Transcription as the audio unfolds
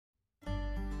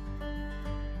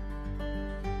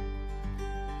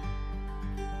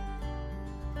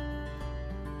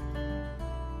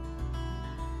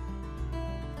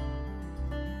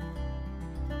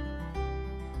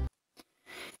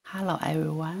Hello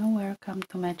everyone, welcome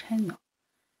to my channel.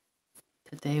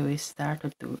 Today we start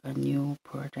to do a new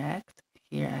project.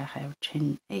 Here I have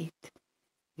chain 8.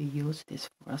 We use this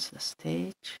first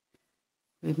stage.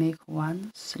 We make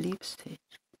one slip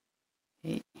stitch.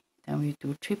 Okay. Then we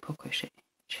do triple crochet,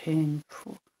 chain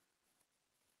 4.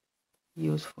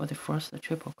 Use for the first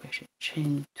triple crochet,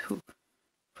 chain 2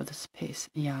 for the space.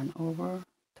 Yarn over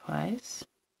twice.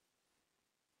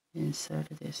 Insert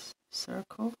this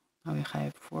circle. Now we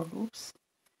have 4 loops.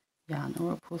 Yarn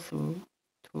over, pull through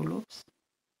 2 loops.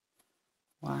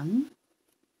 1,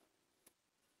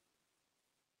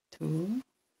 2,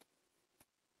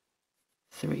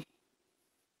 3.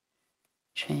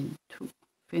 Chain 2.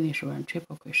 Finish one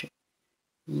triple crochet.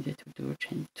 Needed to do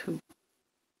chain 2.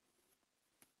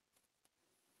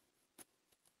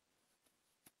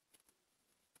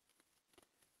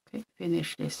 Okay,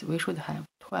 finish this. We should have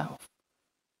 12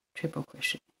 triple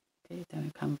crochet. Okay, then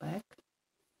we come back.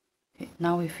 Okay,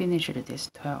 now we finished this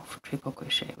 12 triple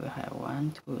crochet. We have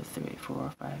 1, 2, 3,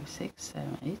 4, 5, 6,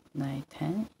 7, 8, 9,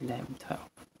 10, 11, 12.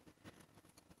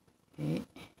 Okay,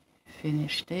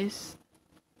 finish this.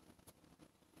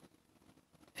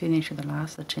 Finish the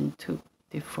last chain 2.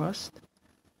 The first,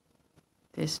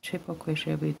 this triple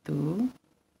crochet we do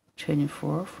chain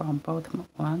 4 from bottom.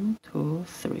 1, 2,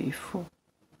 3, 4.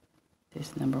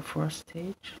 This number 4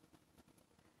 stage.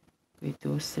 We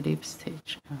do slip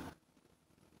stitch.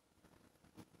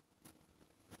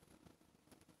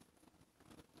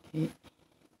 Okay.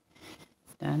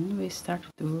 Then we start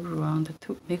to do round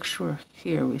 2. Make sure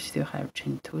here we still have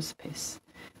chain 2 space.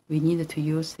 We need to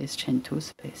use this chain 2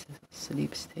 space.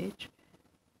 Slip stitch.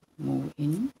 Move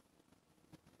in.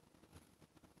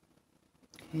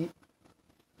 Okay.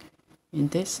 In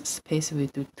this space we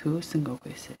do 2 single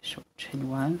crochet. So chain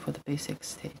 1 for the basic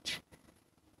stitch.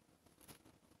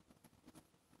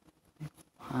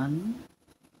 1,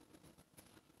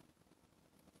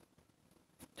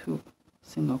 2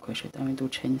 single crochet. Then we do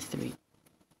chain 3.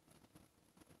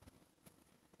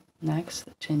 Next,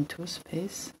 chain 2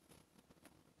 space.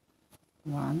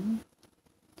 1,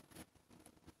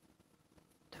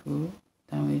 2.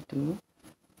 Then we do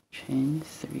chain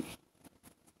 3.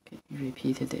 Okay,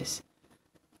 repeat this.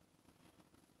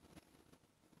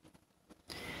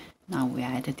 Now we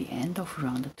are at the end of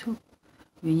round 2.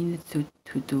 We need to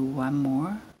do one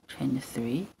more chain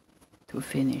 3 to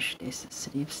finish this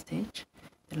slip stitch.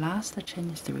 The last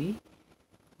chain 3,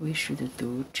 we should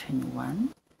do chain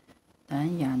 1,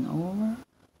 then yarn over.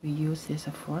 We use this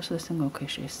first single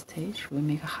crochet stitch. We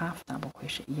make a half double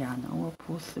crochet, yarn over,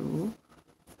 pull through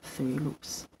 3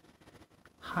 loops.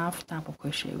 Half double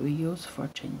crochet we use for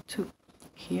chain 2.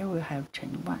 Here we have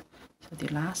chain 1. So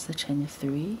the last chain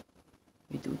 3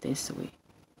 we do this way,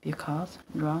 because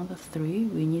round 3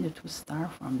 we need to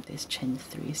start from this chain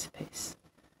 3 space.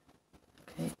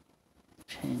 Okay,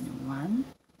 chain 1,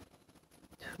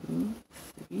 2,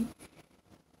 3.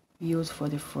 We use for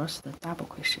the first double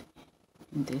crochet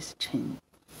in this chain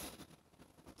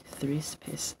 3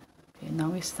 space. Okay, now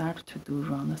we start to do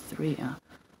round 3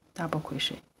 double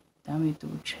crochet. Then we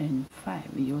do chain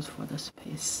 5. We use for the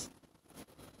space.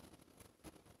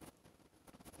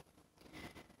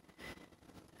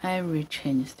 Every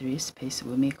chain 3 space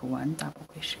we make 1 double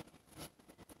crochet.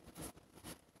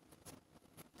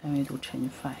 Then we do chain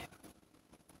 5.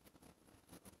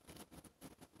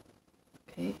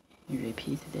 Okay,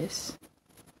 repeat this.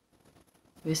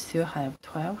 We still have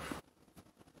 12.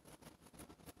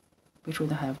 We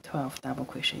should have 12 double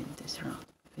crochet in this round.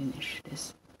 Finish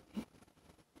this. Okay.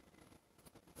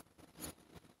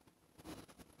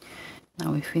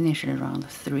 Now we finish round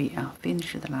 3.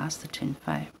 Finish the last chain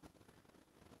 5.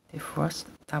 The first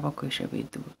double crochet we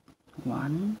do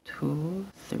 1, 2,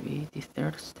 3. The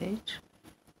third stage,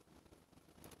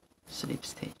 slip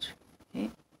stitch.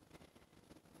 Okay.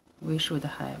 We should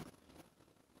have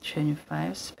chain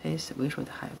 5 space. We should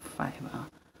have 5.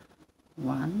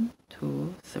 1,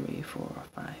 2, 3, 4,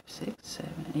 5, 6,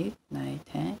 7, 8, 9,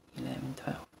 10, 11,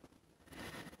 12.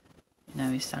 Now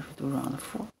we start to do round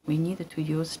 4. We need to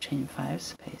use chain 5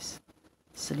 space.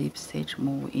 Slip stitch,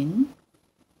 move in.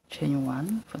 Chain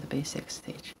 1 for the basic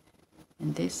stitch.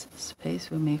 In this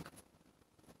space we make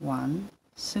 1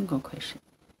 single crochet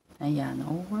and yarn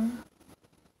over.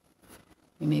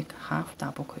 We make half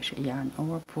double crochet, yarn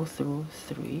over, pull through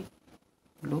 3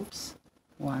 loops,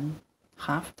 1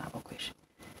 half double crochet.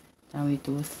 Then we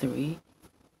do 3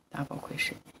 double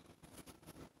crochet.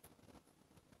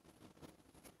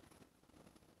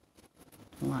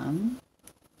 1,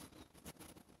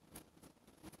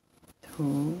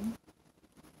 2,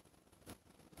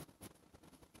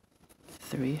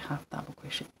 3 half double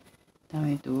crochet. Then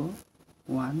we do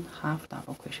 1 half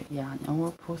double crochet yarn, and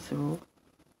we'll pull through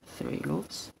 3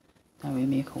 loops. Then we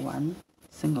make 1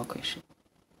 single crochet,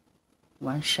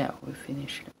 1 shell. We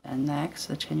finished. And next,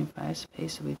 the chain 5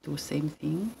 space, we do same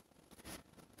thing,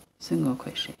 single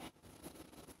crochet,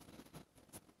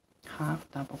 half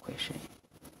double crochet,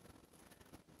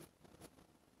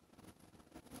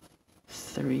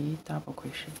 3 double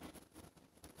crochet,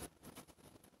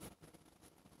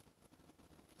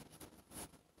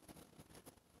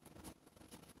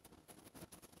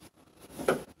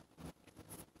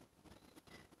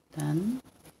 then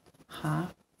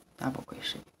half double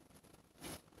crochet,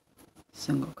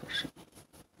 single crochet.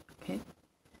 Okay,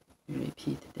 we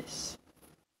repeat this.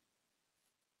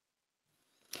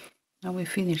 Now we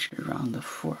finished round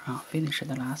 4. Finish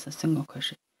the last single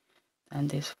crochet. And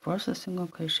this first single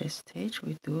crochet stitch,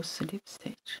 we do slip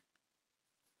stitch.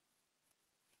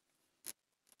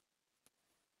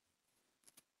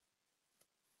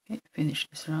 Okay, finish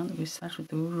this round. We start to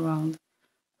do round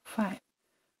 5.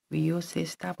 We use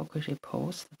this double crochet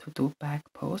post to do back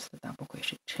post double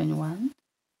crochet. Chain 1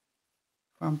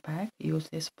 from back, use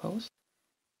this post.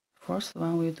 First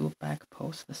one we do back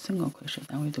post single crochet,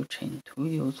 then we do chain 2,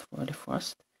 use for the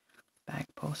first back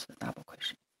post double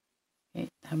crochet. Okay,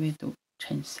 then we do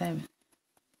chain 7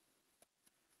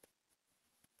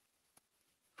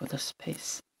 for the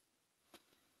space.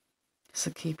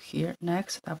 Skip here.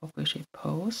 Next double crochet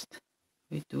post,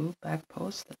 we do back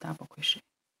post double crochet.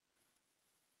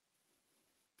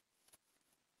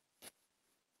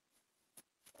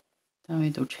 Then we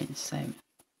do chain 7.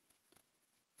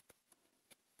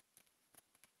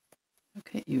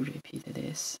 Okay, you repeat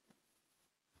this.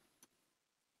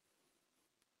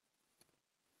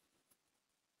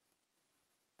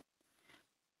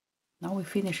 Now we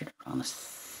finish round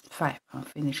 5.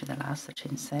 Finish the last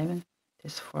chain 7.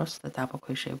 This first double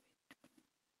crochet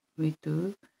we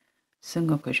do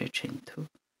single crochet chain 2.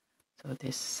 So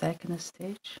this second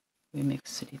stitch we make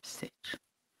slip stitch.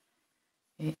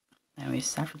 Okay, and we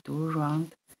start to do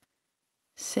round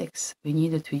 6. We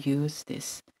need to use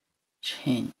this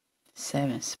chain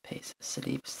 7 space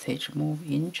slip stitch, move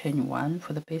in chain 1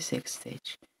 for the basic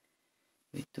stitch.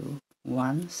 We do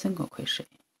 1 single crochet.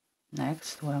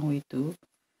 Next one we do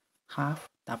half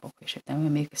double crochet. Then we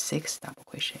make 6 double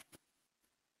crochet.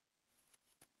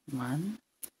 1,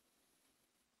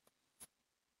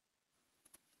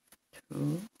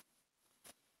 2,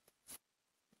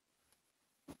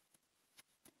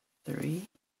 3,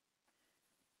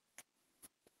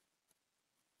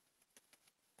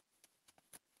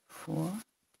 4,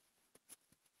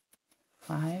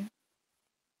 5,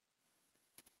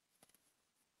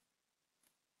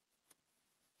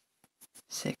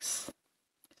 6.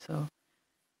 So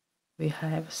we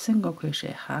have single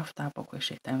crochet, half double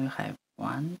crochet, then we have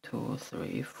 1, 2,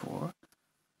 3, 4.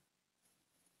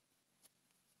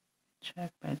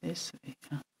 Check by this way.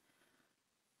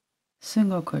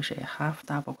 Single crochet, half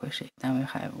double crochet, then we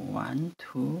have 1,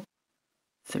 2,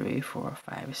 3, 4,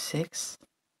 5, 6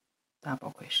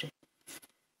 double crochet.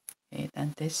 Okay,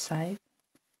 then this side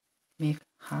make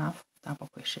half double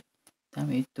crochet, then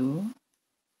we do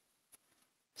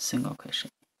single crochet.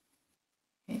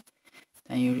 Okay,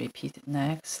 then you repeat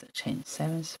next chain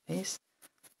 7 space,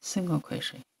 single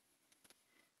crochet,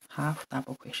 half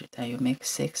double crochet, then you make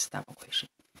 6 double crochet.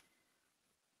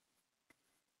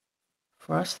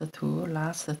 First 2,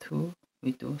 last 2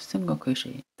 we do single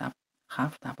crochet,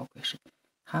 half double crochet,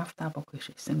 half double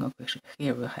crochet, single crochet.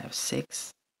 Here we have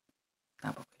 6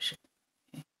 double crochet.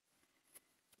 Okay.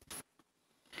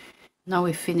 Now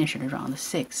we finish round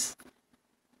 6.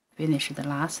 Finish the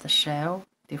last shell.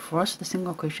 The first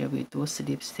single crochet we do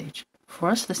slip stitch.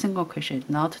 First single crochet,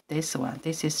 not this one.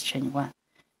 This is chain 1.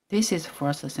 This is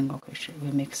first single crochet.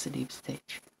 We make slip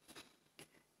stitch.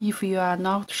 If you are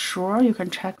not sure, you can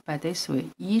check by this way.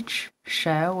 Each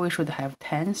shell we should have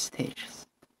 10 stitches.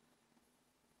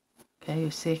 Okay, you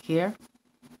see here,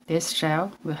 this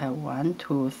shell we have 1,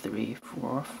 2, 3,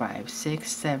 4, 5,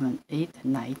 6, 7, 8,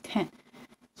 9, 10.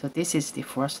 So this is the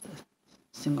first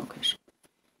single crochet.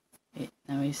 Okay,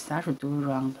 then we start to do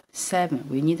round 7.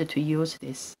 We need to use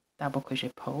this double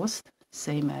crochet post,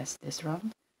 same as this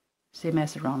round, same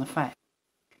as round 5.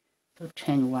 So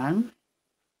chain 1.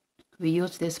 We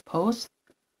use this post.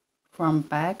 From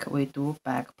back, we do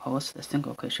back post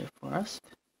single crochet first.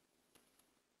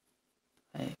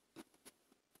 Okay.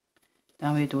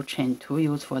 Then we do chain 2,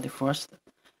 use for the first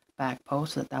back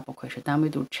post double crochet. Then we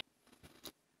do chain.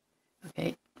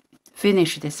 Okay,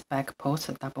 finish this back post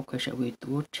double crochet. We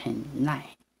do chain 9.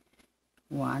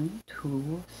 1,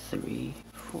 2, 3,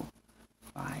 4,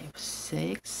 5,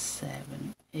 6,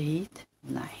 7, 8,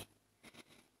 9.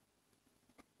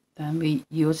 Then we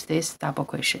use this double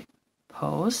crochet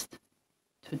post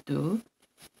to do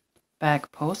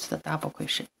back post double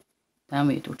crochet. Then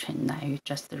we do chain 9. You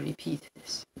just repeat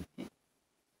this. Okay.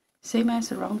 Same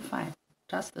as round 5.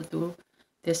 Just do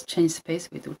this chain space.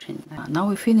 We do chain 9. Now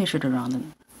we finish the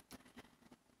round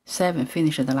 7.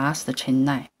 Finish the last chain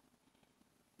 9.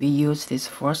 We use this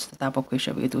first double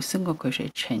crochet. We do single crochet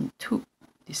chain 2.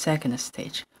 The second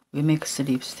stage. We make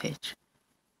slip stitch.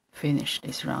 Finish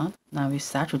this round. Now we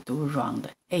start to do round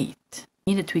 8.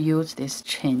 Need to use this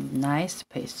chain 9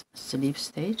 space slip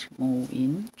stitch. Move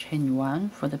in chain 1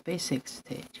 for the basic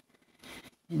stage.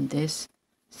 In this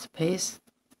space,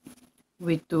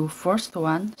 we do first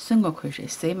one single crochet,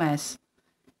 same as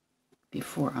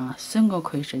before. Single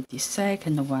crochet. The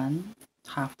second one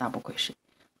half double crochet.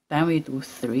 Then we do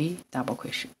 3 double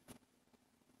crochet.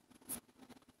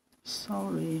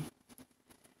 Sorry.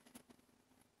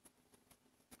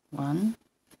 1,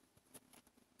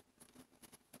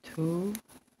 2,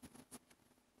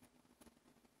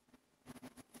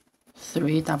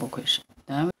 3 double crochet.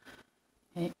 Then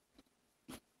we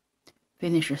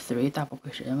finish 3 double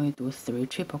crochet. Then we do 3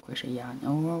 triple crochet. Yarn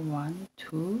over 1,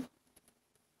 2.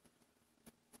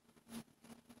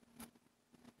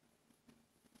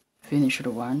 Finish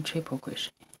the 1 triple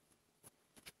crochet.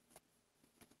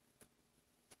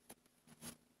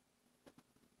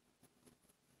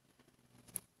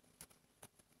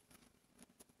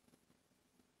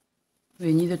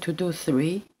 We need to do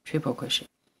 3 triple crochet.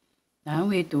 Then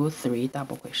we do 3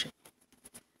 double crochet.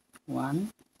 1,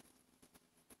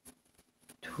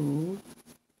 2,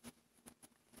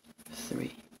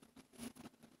 3.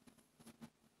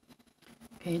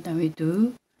 Okay, then we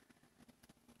do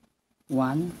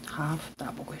 1 half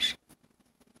double crochet.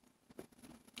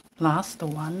 Last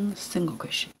one single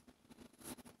crochet.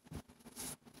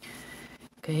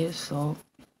 Okay, so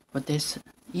for this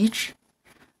each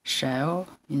shell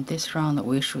in this round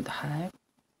we should have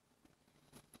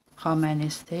how many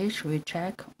stages? We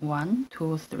check 1,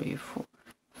 2, 3, 4,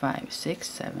 5, 6,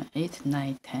 7, 8,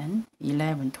 9, 10,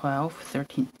 11, 12,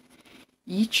 13.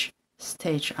 Each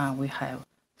stage we have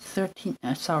 13.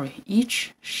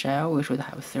 Each shell we should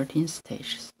have 13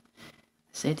 stages.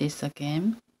 Say this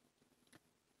again.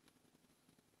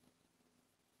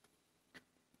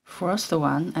 First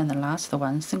one and the last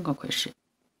one single crochet.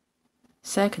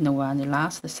 Second one, the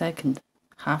last second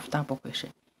half double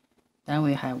crochet. Then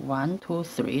we have 1, 2,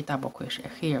 3 double crochet.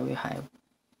 Here we have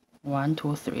 1,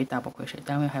 2, 3 double crochet.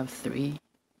 Then we have 3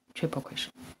 triple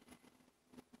crochet.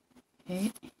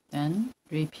 Okay, then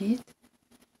repeat.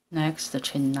 Next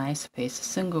chain 9 space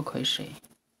single crochet,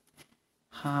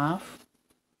 half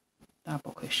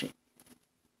double crochet,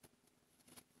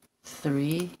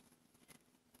 3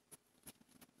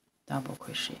 double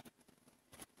crochet.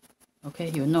 Okay,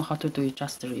 you know how to do it,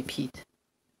 just repeat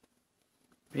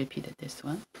this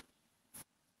one.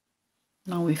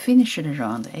 Now we finish the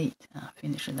round 8.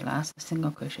 Finish the last single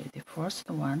crochet, the first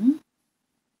one.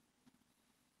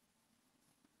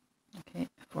 Okay,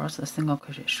 first single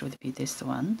crochet should be this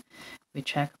one. We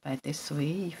check by this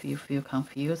way. If you feel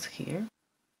confused here,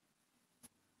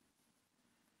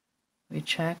 we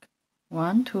check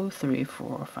 1, 2, 3,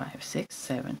 4, 5, 6,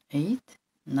 7, 8,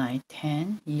 9,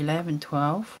 10, 11,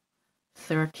 12,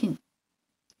 13.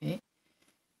 Okay,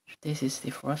 this is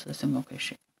the first single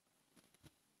crochet.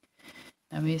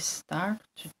 And we start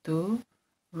to do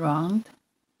round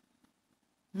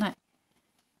 9.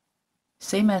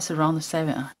 Same as round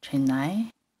 7, chain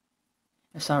 9.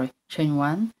 Chain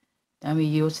 1. Then we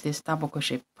use this double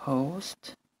crochet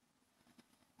post.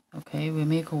 Okay, we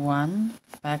make 1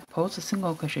 back post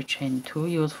single crochet, chain 2,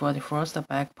 use for the first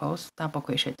back post double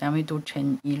crochet. Then we do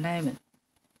chain 11.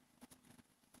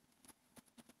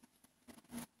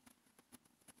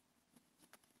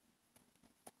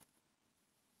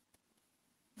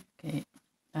 Okay,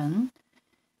 then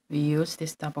we use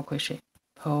this double crochet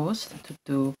post to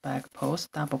do back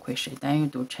post double crochet. Then you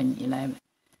do chain 11.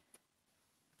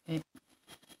 Okay.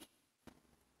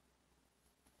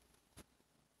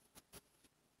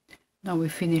 Now we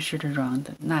finish the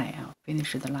round 9.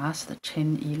 Finish the last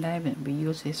chain 11. We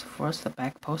use this first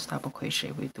back post double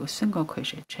crochet. We do single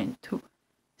crochet, chain 2.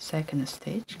 Second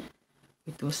stage,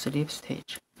 we do slip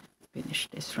stitch. Finish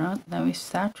this round. Then we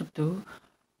start to do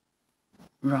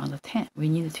round 10. We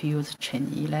need to use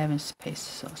chain 11 space.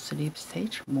 So slip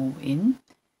stitch, move in.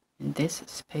 In this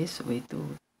space, we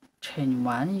do chain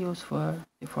 1. Use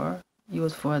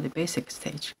for the basic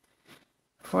stage.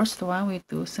 First one we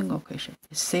do single crochet.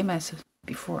 It's same as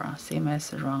before, same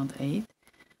as round 8.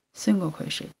 Single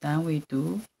crochet. Then we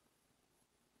do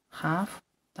half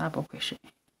double crochet.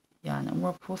 Yarn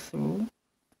over, pull through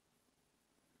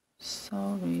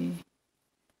sorry,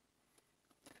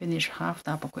 finish half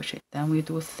double crochet, then we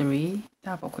do 3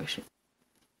 double crochet,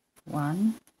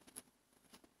 1,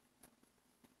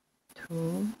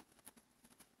 2,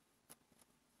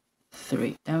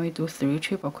 3, then we do 3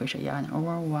 triple crochet, yarn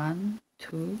over 1,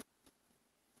 2,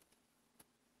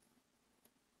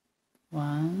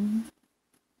 1,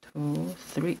 2,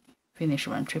 3, finish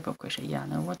 1 triple crochet,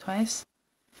 yarn over twice,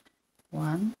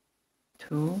 1,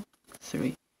 2,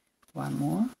 3, 1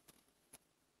 more,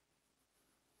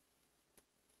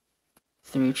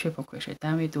 3 triple crochet,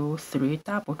 then we do 3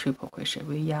 double triple crochet,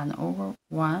 we yarn over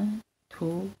 1,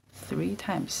 2, 3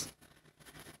 times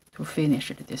to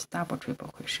finish this double triple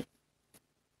crochet.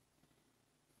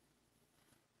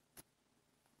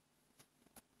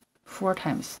 Four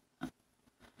times,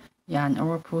 yarn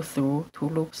over, pull through 2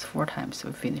 loops 4 times,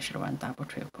 we finish 1 double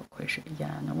triple crochet,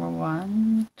 yarn over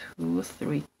 1, 2,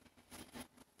 3,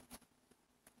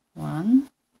 1,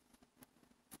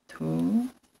 2,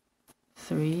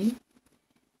 3,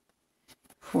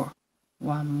 4,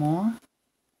 1 more,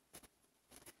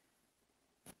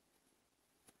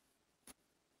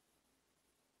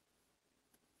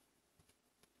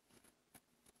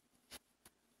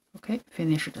 okay,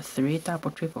 finish the 3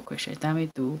 double triple crochet, then we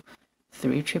do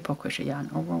 3 triple crochet, yarn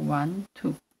over 1,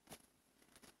 2,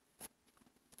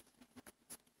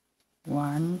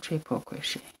 1 triple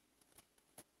crochet,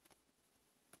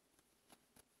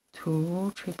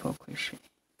 2 triple crochet,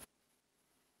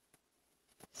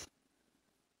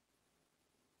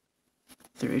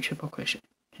 3 triple crochet,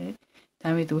 okay,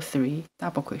 then we do 3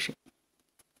 double crochet,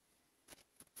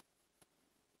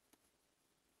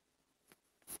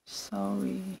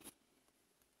 sorry,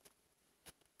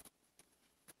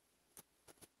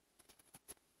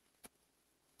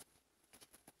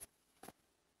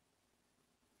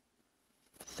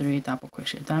 3 double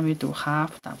crochet, then we do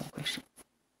half double crochet,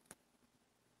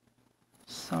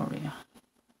 sorry,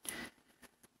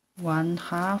 1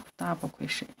 half double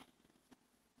crochet,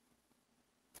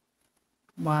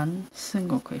 1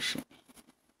 single crochet.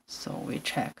 So we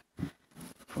check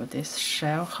for this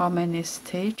shell how many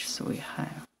stitches we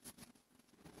have.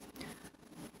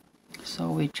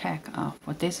 So we check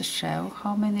for this shell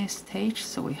how many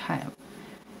stitches we have.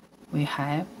 We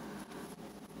have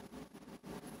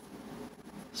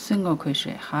single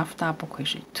crochet, half double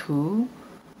crochet, 2,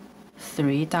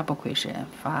 3 double crochet, and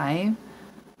 5,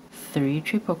 3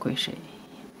 triple crochet,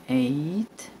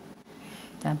 8,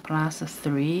 then plus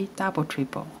 3 double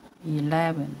triple,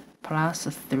 11, plus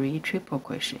 3 triple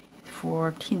crochet,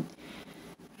 14,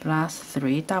 plus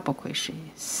 3 double crochet,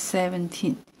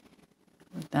 17,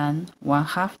 then 1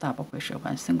 half double crochet,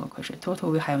 1 single crochet.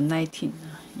 Total we have 19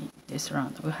 in this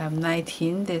round. We have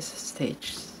 19 this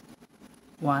stitches,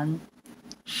 1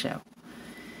 shell.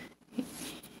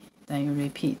 Then you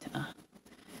repeat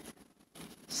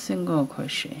single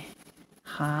crochet,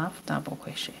 half double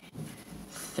crochet,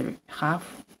 3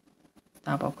 half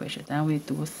double crochet, then we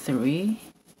do 3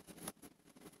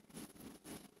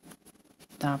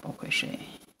 double crochet.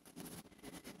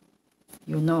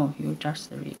 You know, you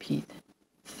just repeat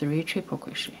 3 triple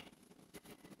crochet.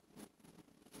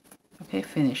 Okay,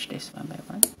 finish this one by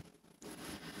one.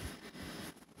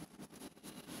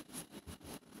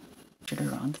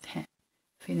 Round 10.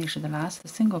 Finish the last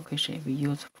single crochet. We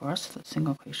use first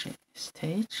single crochet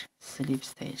stitch, slip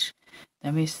stitch.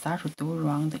 Then we start to do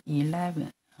round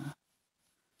 11.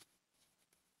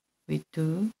 We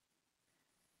do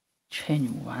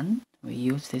chain 1. We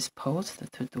use this post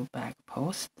to do back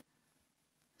post,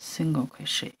 single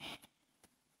crochet.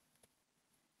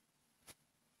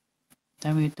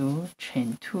 Then we do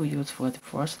chain 2, use for the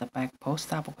first back post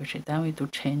double crochet. Then we do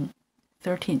chain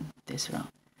 13 this round.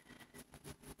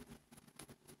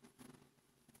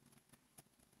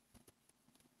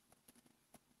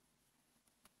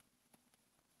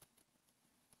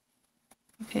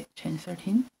 Okay, chain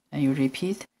 13, and you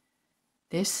repeat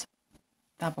this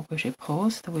double crochet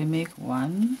post. We make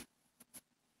 1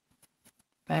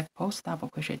 back post double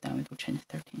crochet, then we do chain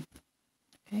 13.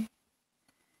 Okay.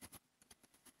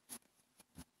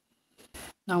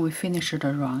 Now we finish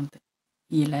the round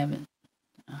 11.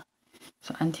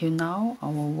 So until now,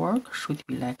 our work should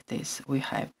be like this. We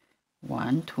have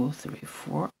 1, 2, 3,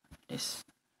 4 this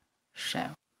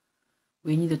shell.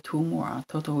 We need 2 more.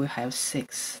 Total we have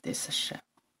 6 this shell.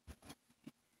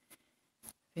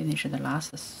 Finish the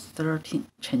last 13,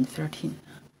 chain 13.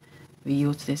 We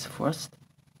use this first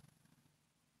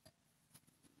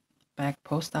back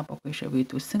post double crochet. We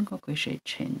do single crochet,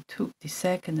 chain 2. The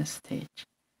second stitch,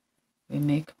 we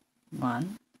make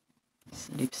 1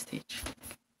 slip stitch.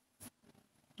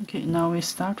 Okay, now we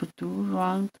start to do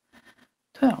round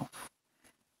 12.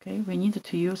 Okay, we need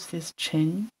to use this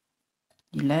chain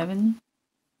 11.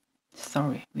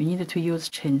 Sorry, we need to use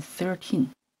chain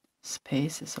 13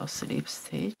 spaces or slip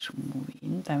stitch. Move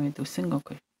in, then we do single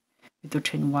crochet. We do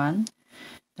chain 1,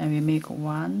 then we make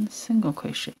 1 single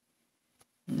crochet.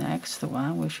 Next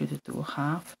one we should do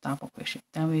half double crochet.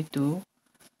 Then we do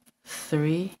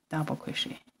 3 double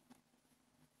crochet.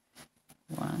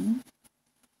 1,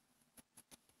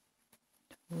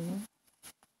 2,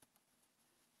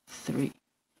 3.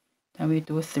 Then we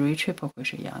do 3 triple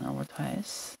crochet, yarn over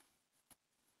twice.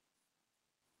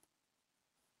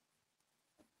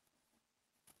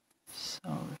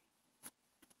 Sorry.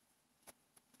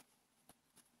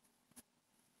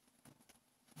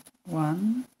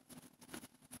 1,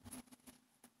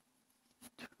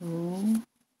 2,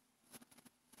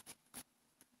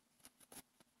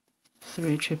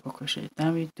 3 triple crochet.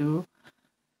 Then we do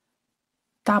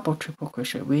double triple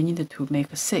crochet. We need to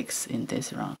make 6 in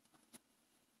this round.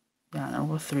 Yarn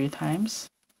over 3 times.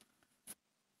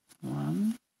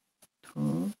 1,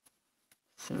 2,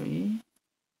 3,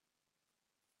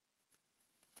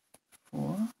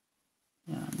 4.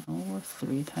 Yarn over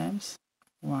 3 times.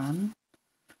 1,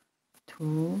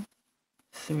 2,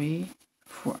 3,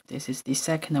 4. This is the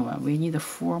second one. We need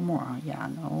 4 more.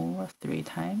 Yarn over 3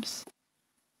 times.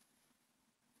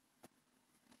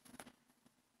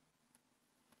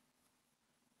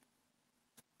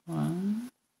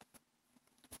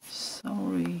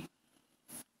 Sorry.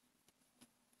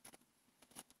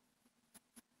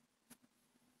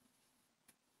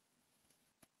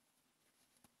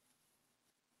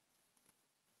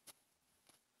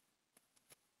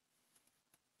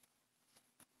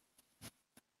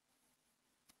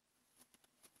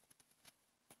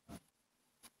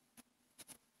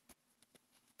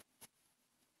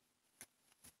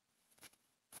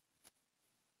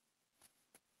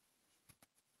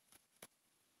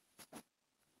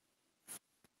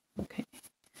 Okay,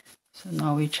 so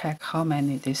now we check how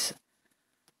many this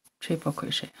triple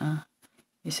crochet.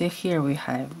 You see here we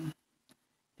have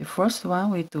the first one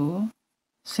we do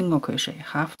single crochet,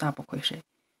 half double crochet,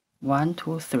 1,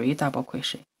 2, 3 double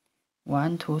crochet,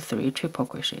 1, 2, 3 triple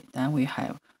crochet. Then we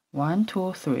have 1,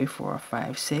 2, 3, 4,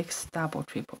 5, 6 double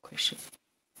triple crochet.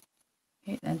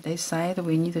 Okay, then this side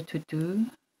we need to do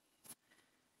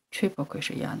triple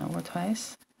crochet, yarn over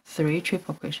twice, 3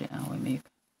 triple crochet, and we make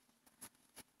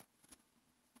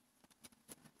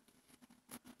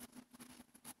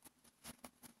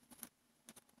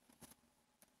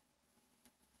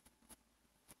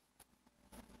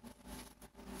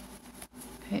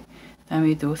then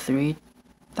we do 3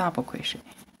 double crochet.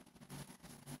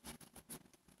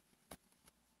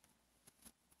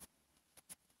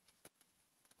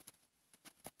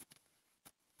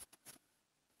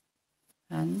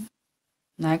 And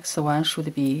next one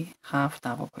should be half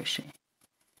double crochet.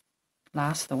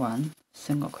 Last one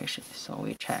single crochet. So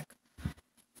we check.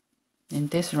 In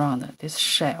this round, this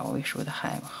shell we should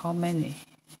have how many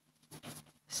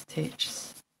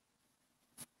stitches?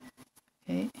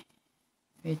 Okay.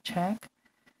 We check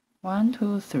 1,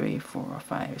 2, 3, 4,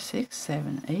 5, 6,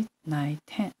 7, 8, 9,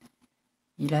 10,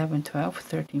 11, 12,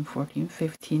 13, 14,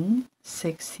 15,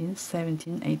 16,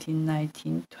 17, 18,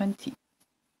 19, 20,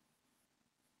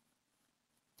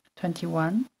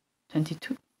 21,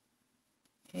 22.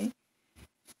 Okay,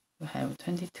 we have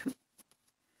 22.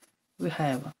 We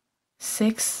have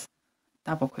 6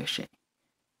 double crochet,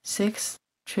 6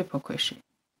 triple crochet,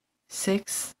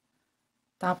 6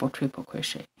 double triple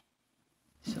crochet.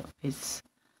 So it's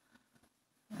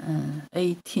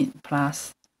 18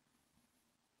 plus,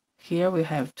 here we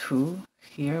have 2,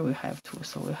 here we have 2,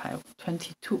 so we have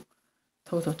 22,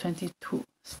 total 22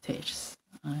 stitches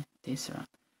this round.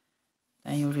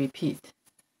 Then you repeat.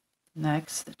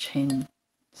 Next chain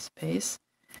space,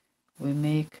 we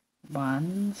make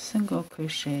 1 single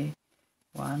crochet,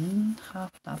 1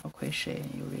 half double crochet,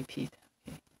 you repeat.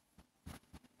 Okay.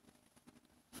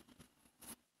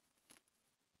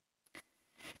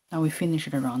 Now we finish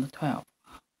the round 12.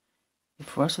 The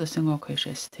first single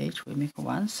crochet stitch, we make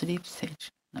 1 slip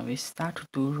stitch. Now we start to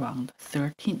do round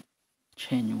 13.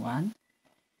 Chain 1,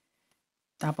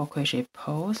 double crochet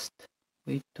post,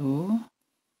 we do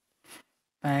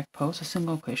back post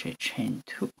single crochet, chain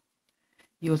 2.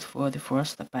 Use for the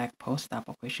first back post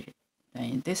double crochet. Then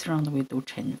in this round we do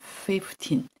chain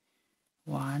 15.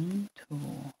 1, 2,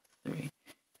 3,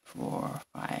 4,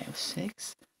 5,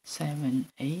 6, 7,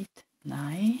 8,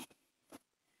 9,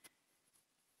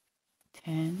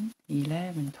 10,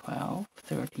 11, 12,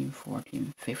 13,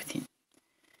 14, 15.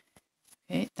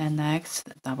 Okay, then next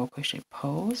double crochet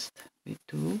post, we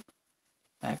do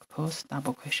back post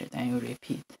double crochet, then you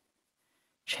repeat.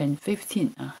 Chain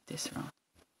 15 this round.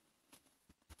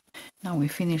 Now we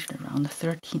finished round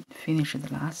 13. Finish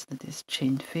the last, this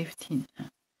chain 15.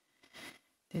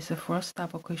 This first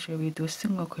double crochet, we do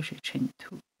single crochet chain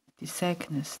 2. The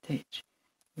second stage,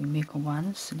 we make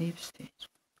one slip stitch.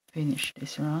 Finish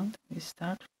this round, we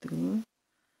start to do,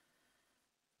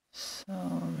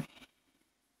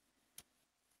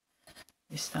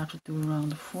 we start to do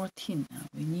round 14. Now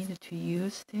we need to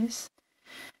use this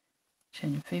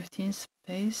chain 15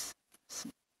 space,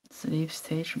 slip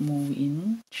stitch, move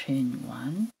in, chain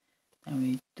 1, and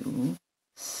we do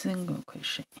single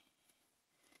crochet.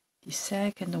 The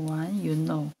second one, you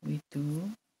know, we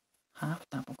do half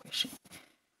double crochet.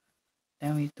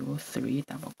 Then we do 3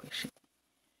 double crochet.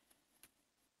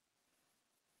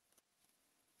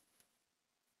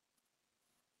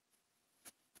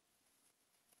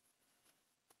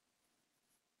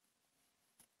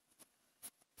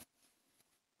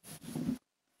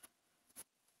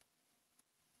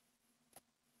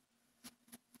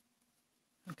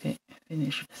 Okay,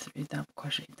 finish 3 double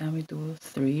crochet. Then we do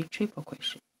 3 triple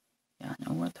crochet. Yarn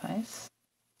over twice.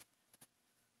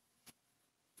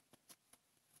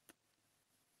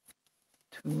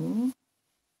 2,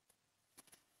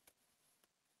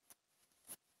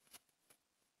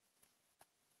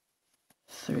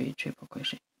 3 triple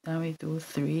crochet. Then we do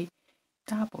 3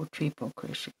 double triple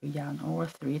crochet. We yarn over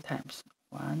 3 times.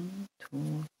 1,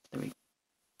 2, 3.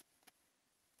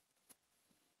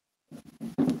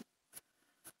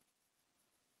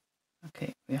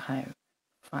 Okay, we have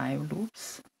 5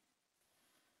 loops.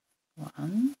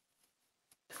 1,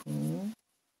 2,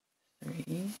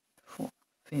 3, 4.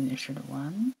 Finish the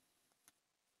 1.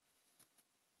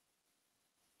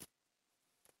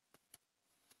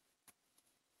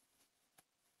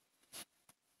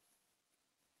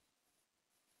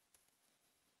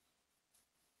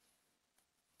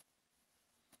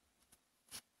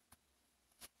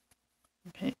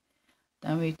 Okay,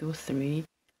 then we do 3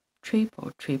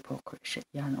 triple crochet.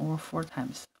 Yarn over 4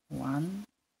 times. 1,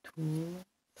 2,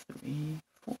 3,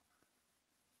 4.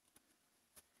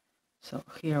 So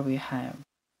here we have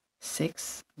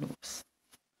 6 loops.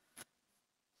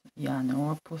 Yarn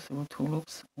over, pull through 2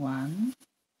 loops. 1,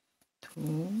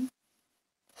 2,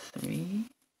 3,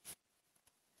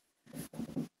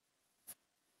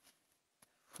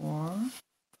 4,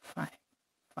 5.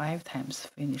 5 times.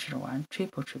 Finish the 1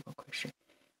 triple crochet.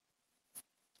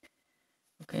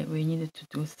 Okay, we need to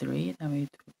do 3, then we do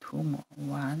 2 more.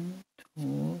 1,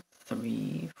 2,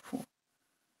 3, 4.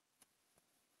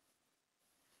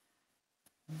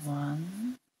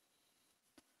 1,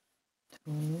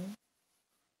 2,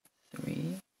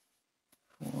 3,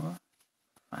 4,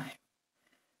 5.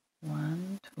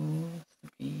 1, 2,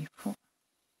 3, 4.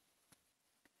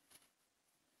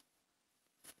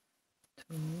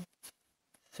 2,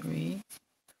 3,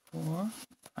 4,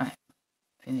 5.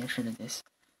 Finish this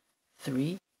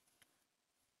 3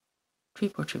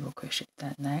 triple crochet.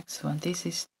 That next one, this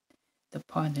is the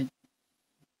pointed.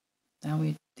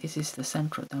 Then this is the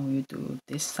central. Then we do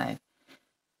this side.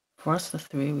 First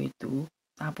 3 we do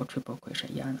double triple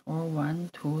crochet. Yarn over 1,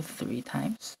 2, 3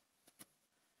 times.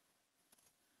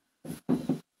 We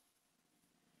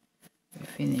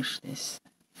finish this.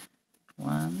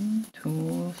 1,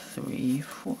 2, 3,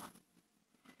 4.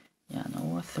 Yarn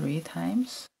over 3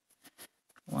 times.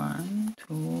 1,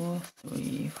 2,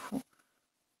 3, 4.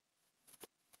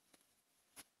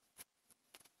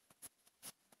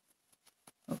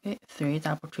 Okay, 3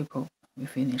 double triple. We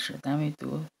finish it. Then we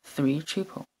do 3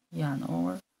 triple. Yarn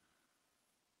over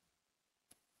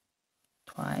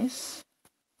twice.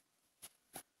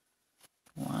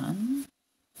 1,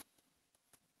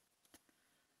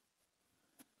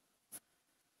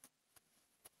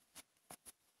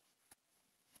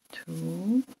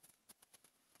 2,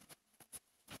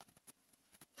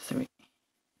 3.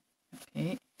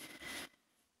 Okay,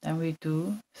 then we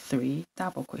do 3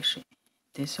 double crochet.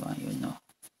 This one you know.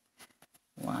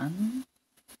 1,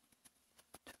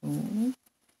 2,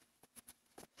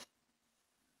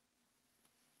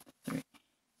 3.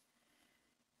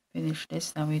 Finish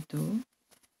this. Then we do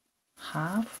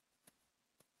half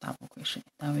double crochet.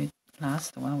 Then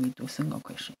last one we do single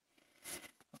crochet.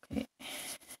 Okay,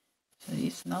 so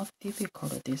it's not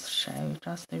difficult, this shell,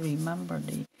 just remember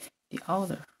the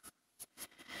order.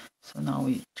 So now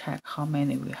we check how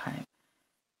many we have.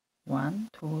 1,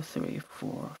 2, 3,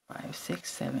 4, 5,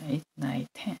 6, 7, 8, 9,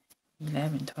 10,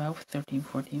 11, 12, 13,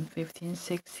 14, 15,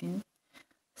 16,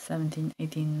 17,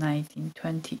 18, 19,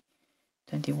 20,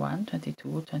 21,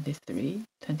 22, 23,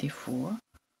 24,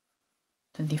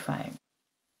 25.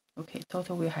 Okay,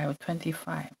 total we have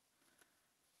 25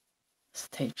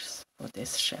 stitches for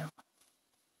this shell.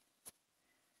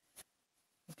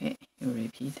 Okay, you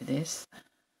repeat this.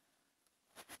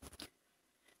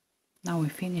 Now we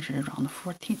finish round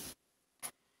 14.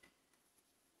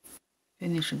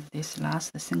 Finish this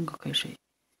last single crochet.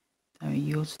 Then we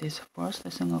use this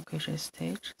first single crochet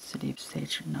stitch, slip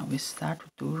stitch. Now we start to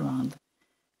do round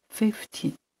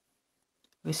 15.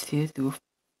 We still do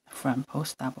front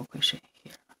post double crochet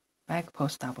here, back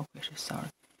post double crochet, sorry.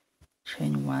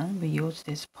 Chain 1, we use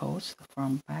this post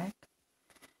from back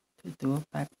to do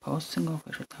back post single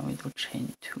crochet. Then we do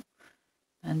chain 2.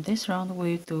 And this round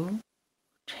we do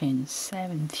chain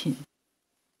 17.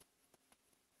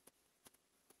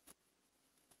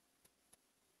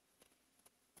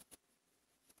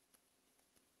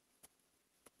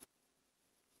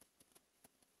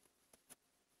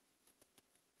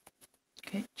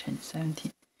 Okay, chain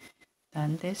 17.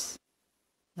 Then this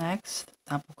next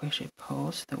double crochet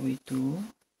post we do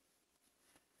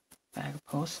back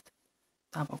post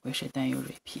double crochet, then you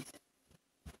repeat.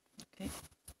 Okay.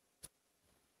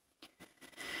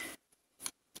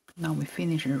 Now we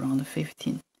finish round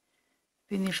 15.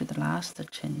 Finish the last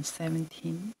chain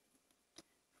 17.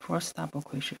 First double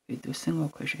crochet we do single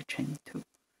crochet chain 2.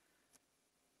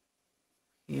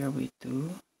 Here we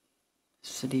do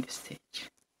slip stitch.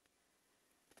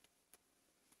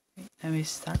 Okay. Then we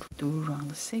start to do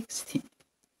round 16.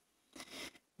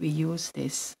 We use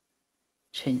this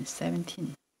chain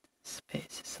 17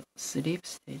 space, so slip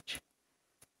stitch,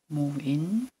 move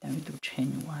in, then we do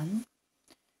chain 1.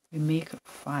 We make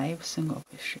 5 single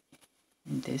crochet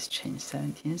in this chain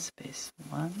 17 space.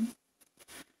 1,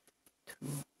 2,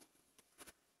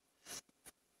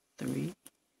 3,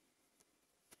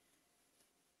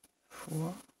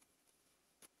 4,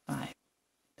 5.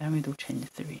 Then we do chain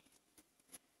 3.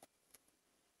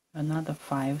 Another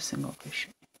 5 single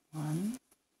crochet. 1,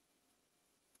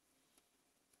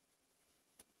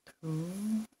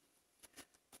 2,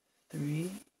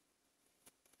 3,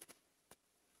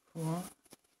 4,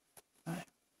 5.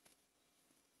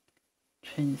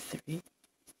 Chain 3,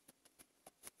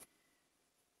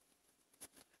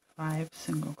 5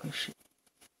 single crochet.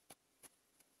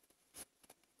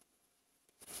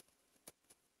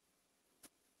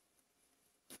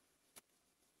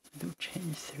 Do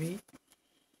chain 3.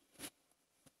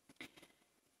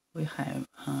 We have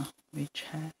we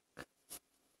check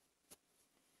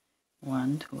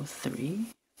 1, 2, 3,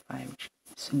 5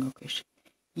 single crochet.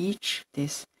 Each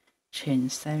this chain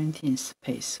 17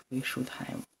 space we should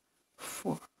have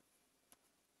 4.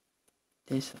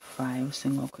 This 5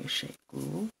 single crochet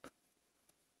group.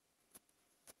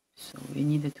 So we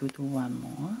need to do one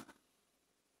more.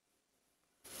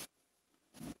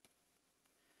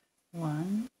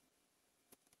 1,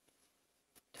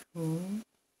 2,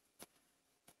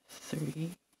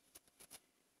 3,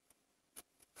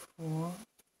 4,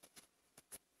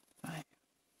 5.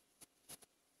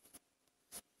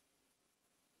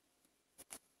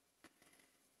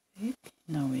 Okay.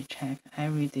 Now we check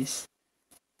every this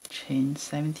chain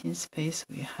 17 space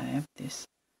we have this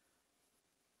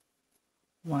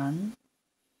 1,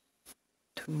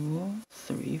 2,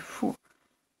 3, 4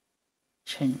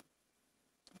 chain.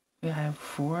 We have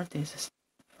 4 this is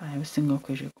 5 single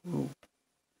crochet group.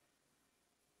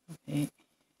 Okay,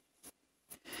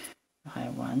 we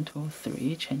have 1, 2,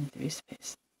 3 chain 3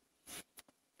 space.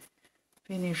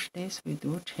 Finish this, we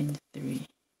do chain 3.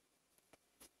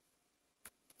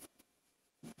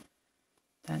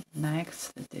 Then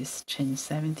next this chain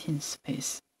 17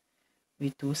 space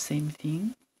we do same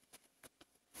thing.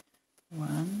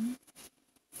 1,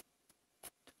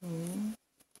 2,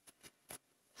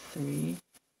 3,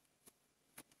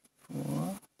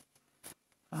 4,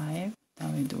 5.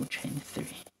 Then we do chain 3.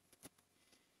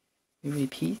 We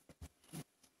repeat.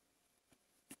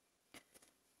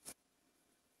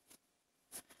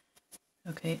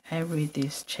 Okay, every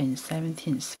this chain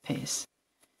 17 space,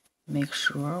 make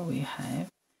sure we have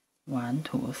 1,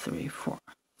 2, 3, 4,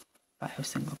 5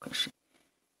 single crochet.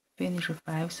 Finish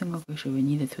 5 single crochet, we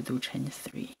need to do chain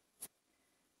 3.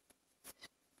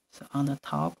 So on the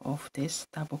top of this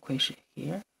double crochet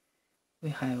here, we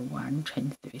have 1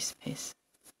 chain 3 space.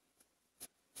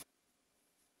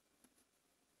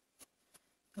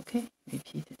 Okay,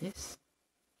 repeat this.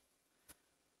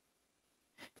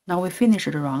 Now we finished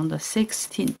round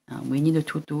 16. We need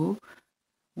to do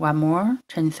one more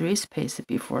chain 3 space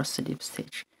before slip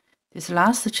stitch. This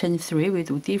last chain 3 we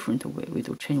do different way. We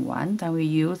do chain 1, then we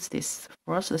use this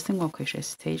first single crochet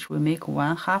stitch. We make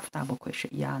 1 half double crochet,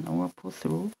 yarn over, pull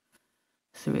through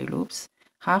 3 loops.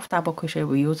 Half double crochet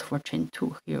we use for chain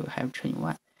 2. Here we have chain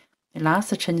 1. The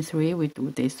last chain 3 we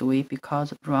do this way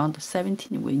because round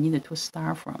 17 we need to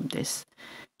start from this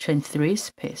chain 3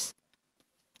 space.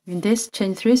 In this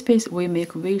chain 3 space we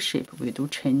make V shape. We do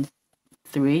chain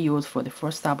 3 use for the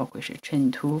first double crochet,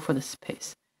 chain 2 for the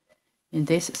space. In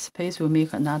this space we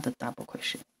make another double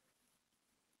crochet.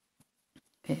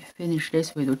 Okay, finish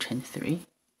this, we do chain 3.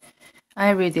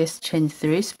 Every this chain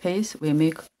 3 space we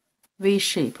make V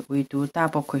shape, we do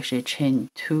double crochet, chain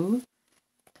 2,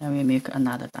 then we make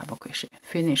another double crochet.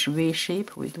 Finish V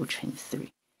shape, we do chain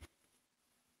 3.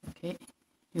 Okay,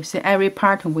 you see every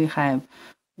pattern we have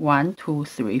 1, 2,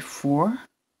 3, 4.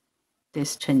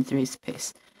 This chain 3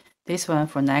 space. This one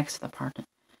for next pattern.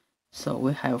 So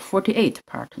we have 48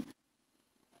 pattern.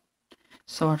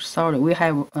 So sorry, we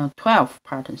have 12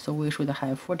 patterns, so we should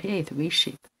have 48 V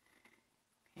shape.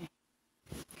 Okay.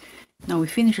 Now we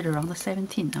finished round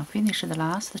 17. Now finish the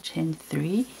last chain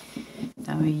 3.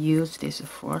 Then we use this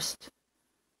first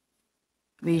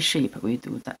V shape. We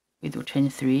do that. We do chain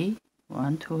 3.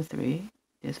 1, 2, 3.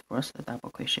 This first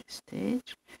double crochet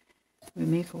stitch. We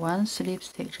make 1 slip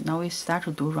stitch. Now we start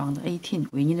to do round 18.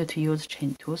 We need to use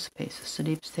chain 2 space.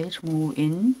 Slip stitch, move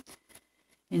in.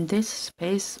 In this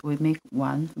space, we make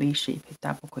 1 V shape,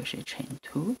 double crochet, chain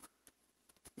 2.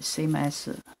 Same as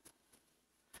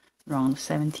round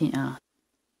 17.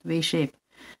 V shape,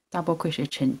 double crochet,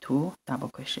 chain 2, double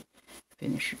crochet.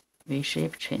 Finish V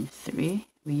shape, chain 3.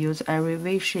 We use every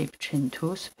V shape, chain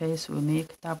 2 space. We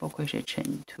make double crochet,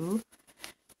 chain 2.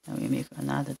 Then we make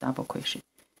another double crochet.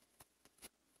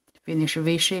 Finish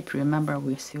V shape. Remember,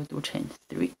 we still do chain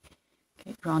 3.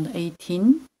 Okay, round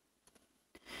 18,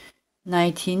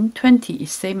 19, 20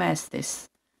 is same as this.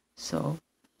 So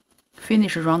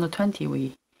finish round 20.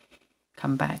 We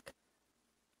come back.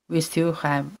 We still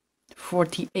have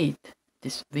 48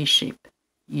 this V shape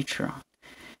each round.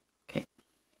 Okay.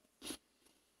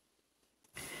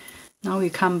 Now we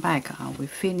come back. We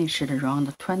finished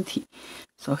round 20.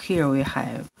 So here we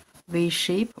have V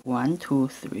shape, 1, 2,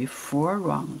 3, 4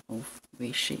 round of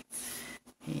V shape.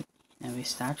 Okay, and we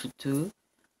start to do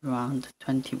round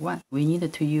 21. We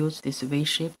need to use this V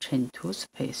shape, chain 2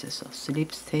 spaces. So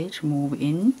slip stitch, move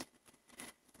in.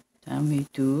 Then we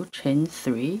do chain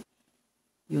 3,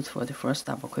 use for the first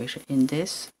double crochet. In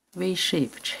this V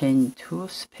shape, chain 2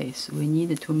 space, we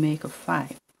need to make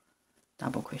 5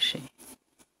 double crochet.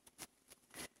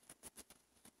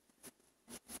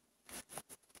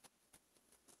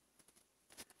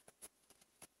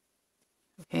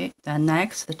 Okay, then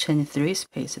next the chain 3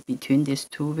 space between these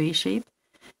two V shape.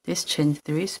 This chain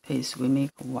 3 space we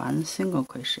make 1 single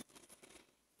crochet.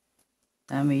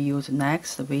 Then we use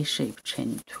next V shape,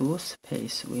 chain 2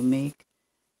 space, we make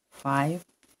 5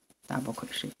 double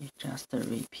crochet. Just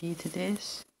repeat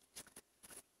this.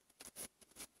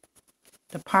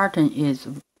 The pattern is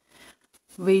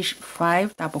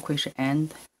 5 double crochet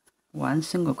and 1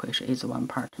 single crochet is one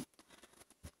pattern.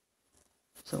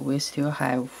 So we still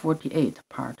have 48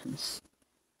 patterns.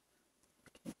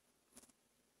 Okay.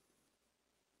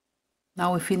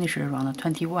 Now we finish round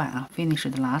 21. Finish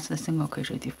the last single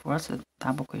crochet, the first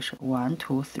double crochet, 1,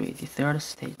 2, 3, the third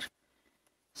stitch,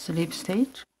 slip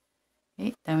stitch.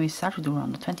 Okay. Then we start to do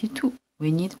round 22.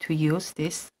 We need to use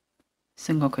this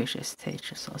single crochet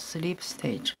stitch. So slip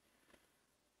stitch,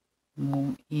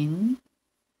 move in.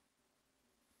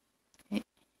 Okay.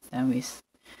 Then we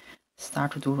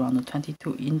start to do round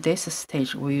 22. In this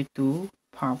stage, we do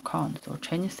purl count. So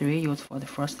chain 3 use for the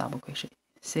first double crochet.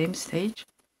 Same stage,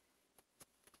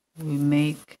 we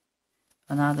make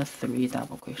another 3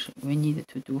 double crochet. We need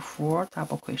to do 4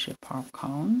 double crochet purl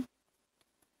count.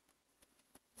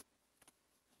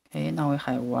 Okay, now we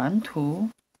have 1, 2,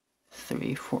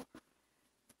 3, 4.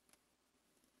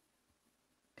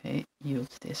 Okay, use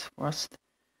this first,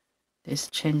 this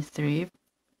chain 3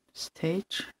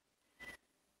 stitch.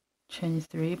 Chain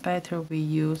 3, better we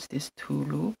use these 2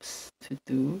 loops to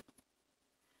do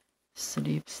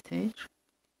slip stitch.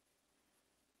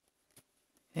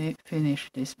 Okay, finish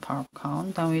this purl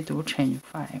count, then we do chain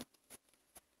 5.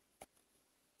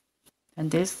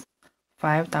 And this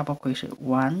 5 double crochet,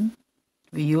 1,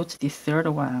 we use the third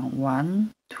one,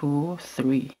 1, 2,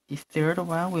 3. The third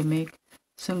one we make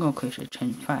single crochet,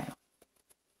 chain 5.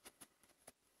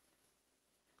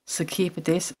 Skip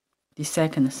this, the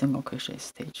second single crochet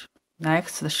stitch.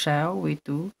 Next shell we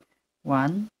do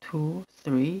 1, 2,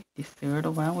 3. The third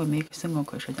one we make single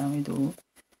crochet, then we do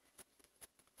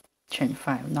chain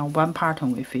 5. Now one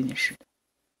pattern we finished.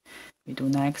 We do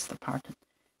next pattern.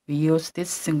 We use this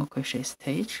single crochet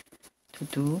stitch to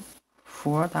do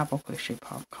 4 double crochet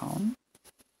purl count.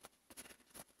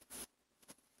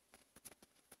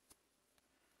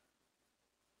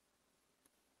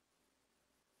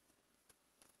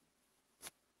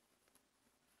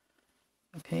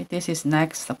 Okay, this is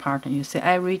next pattern. You see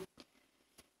every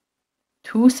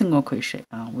 2 single crochet,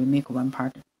 we make one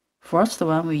pattern. First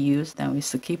one we use, then we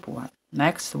skip one.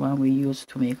 Next one we use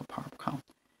to make a popcorn.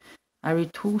 Every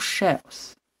 2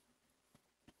 shells,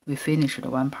 we finished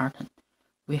one pattern.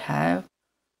 We have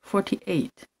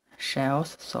 48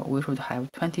 shells, so we should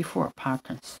have 24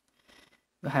 patterns.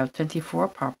 We have 24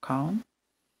 popcorn.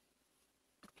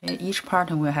 Okay, each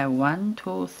pattern will have 1,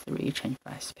 2, 3 chain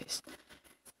 5 space.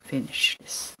 Finish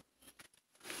this.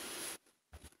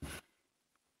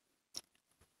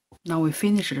 Now we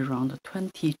finished round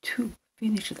 22.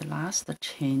 Finish the last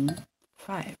chain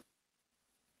 5.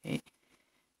 Okay,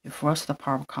 the first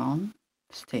popcorn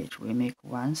stage we make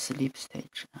 1 slip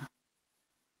stitch.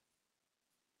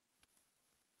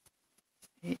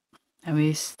 Okay, and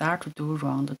we start to do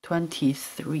round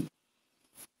 23.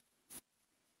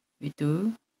 We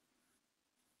do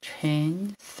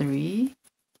chain 3,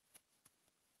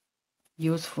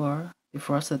 use for the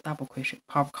first double crochet.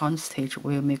 Popcorn stage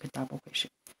will make a double crochet.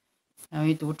 And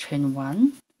we do chain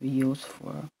 1, we use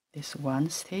for this 1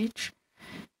 stage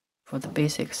for the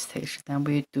basic stage. Then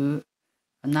we do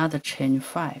another chain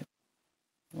 5.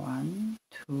 1,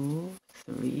 2,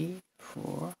 3,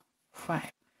 4,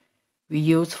 5. We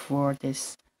use for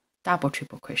this double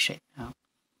triple crochet.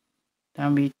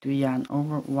 Then we do yarn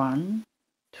over 1,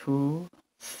 2,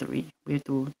 3. We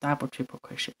do double triple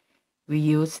crochet. We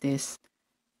use this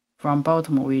from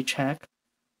bottom. We check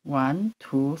 1,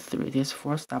 2, 3. This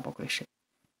first double crochet.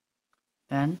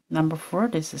 Then number 4,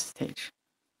 this stage.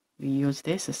 We use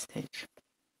this stage.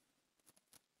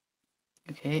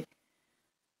 Okay.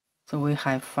 So we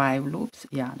have 5 loops.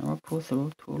 Yarn or pull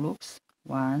through 2 loops.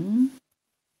 1,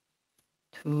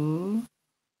 2,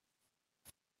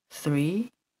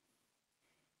 3.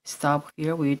 Stop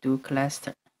here. We do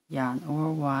cluster. Yarn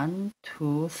over 1,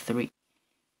 2, 3.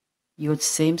 Use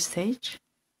same stage.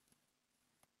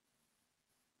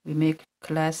 We make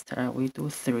cluster. We do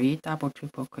 3 double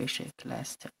triple crochet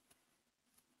cluster.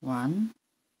 1,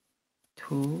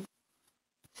 2,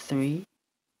 3.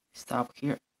 Stop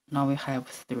here. Now we have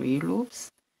 3 loops.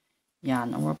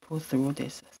 Yarn over, pull through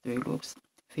this 3 loops.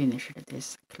 Finish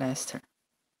this cluster.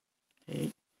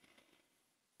 Okay.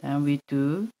 Then we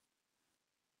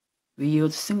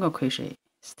use single crochet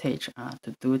stitch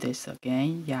to do this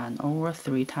again. Yarn over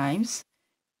 3 times.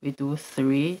 We do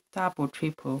 3 double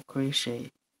triple crochet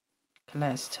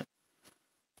cluster.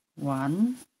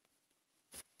 1,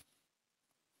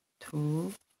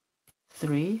 2,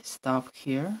 3. Stop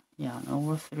here. Yarn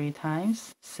over 3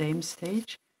 times. Same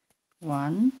stage.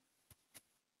 1,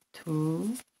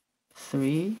 2,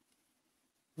 3.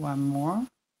 One more.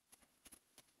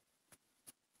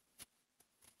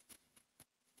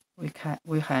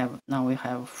 Now we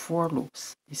have 4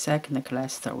 loops. The second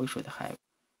cluster we should have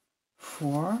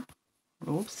 4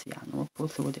 loops. Yarn over, pull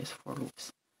through these 4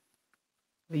 loops.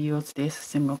 We use this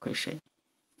single crochet.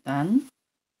 Then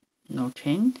no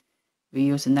chain. We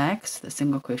use next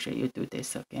single crochet. You do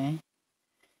this again.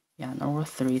 Yarn over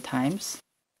 3 times.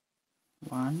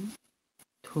 1,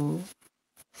 2,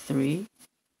 3.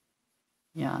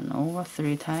 Yarn over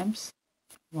 3 times.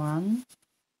 1,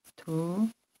 2,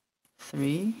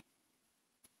 3.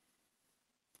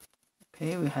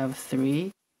 Okay, we have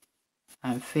 3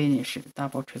 and finish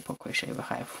double triple crochet. We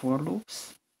have 4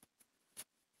 loops.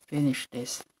 Finish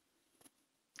this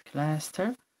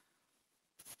cluster.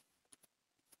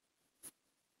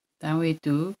 Then we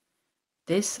do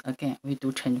this again. We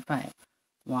do chain 5.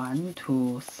 1,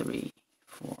 2, 3,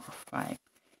 4, 5.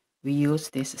 We use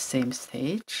this same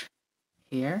stage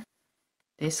here.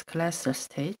 This cluster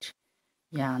stage.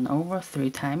 Yarn over 3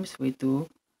 times. We do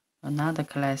another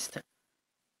cluster.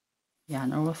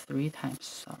 Yarn over 3 times.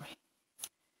 Sorry.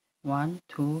 1,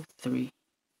 2, 3.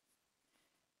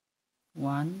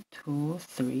 1, 2,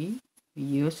 3. We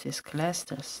use this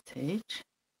cluster stage.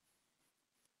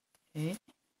 Okay.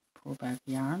 Pull back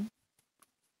yarn.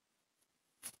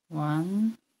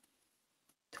 1,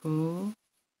 2,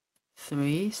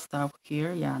 3. Stop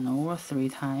here. Yarn over 3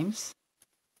 times.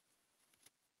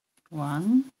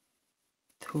 1,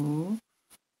 2,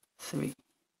 3.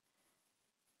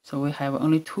 So we have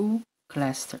only 2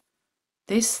 cluster.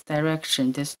 This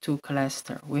direction, this 2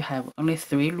 cluster, we have only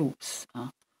 3 loops.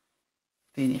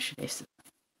 Finish this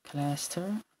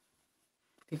cluster.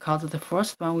 Because the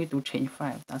first one we do chain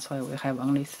 5, that's why we have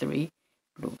only 3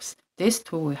 loops. This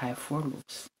 2 we have 4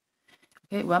 loops.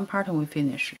 Okay, one pattern we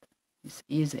finished. It's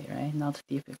easy, right? Not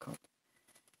difficult.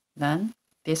 Then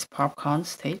this popcorn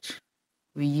stage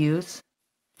we use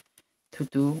to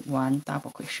do 1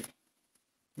 double crochet.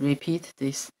 Repeat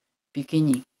this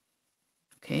beginning.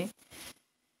 Okay.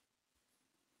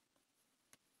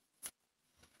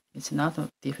 It's not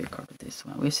difficult, this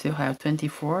one. We still have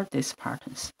 24 these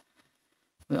patterns.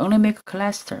 We only make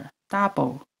cluster,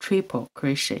 double, triple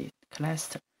crochet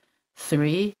cluster,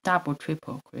 3 double,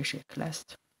 triple crochet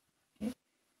cluster.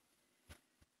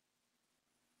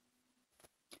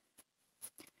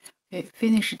 Okay,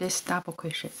 finish this double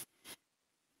crochet.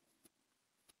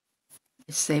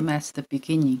 It's same as the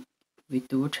beginning. We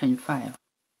do chain 5.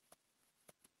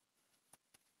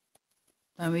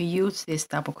 Then we use this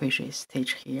double crochet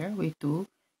stitch here. We do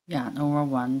yarn over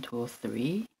 1, 2,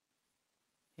 3.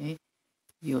 Okay,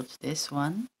 use this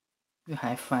one. We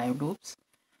have 5 loops.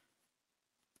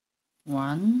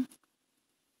 1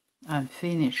 and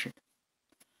finish it.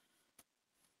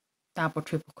 Double,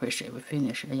 triple crochet. We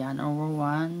finish it. Yarn over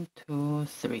 1, 2,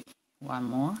 3. One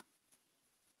more.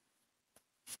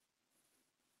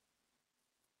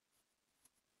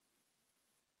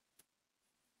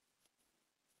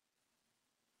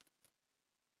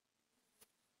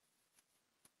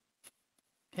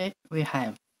 Okay, we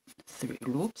have 3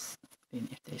 loops.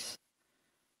 Finish this.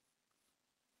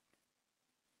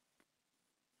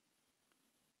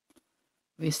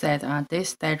 We said on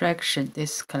this direction,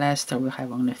 this cluster will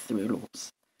have only 3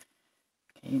 loops.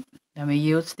 Okay, then we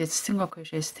use this single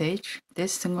crochet stitch,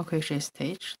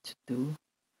 to do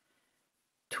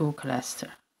 2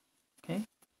 cluster. Okay,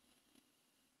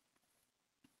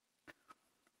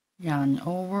 yarn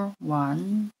over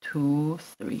 1, 2,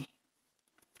 3.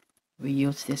 We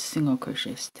use this single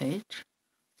crochet stitch.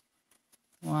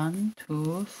 1,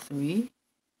 2, 3.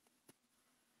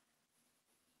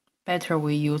 Better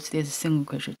we use this single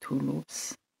crochet 2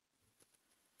 loops.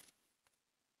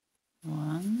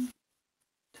 1,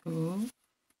 2,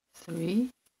 3.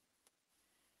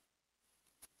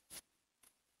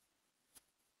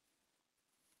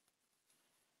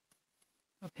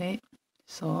 Okay,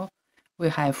 so we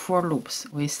have 4 loops.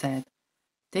 We said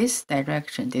this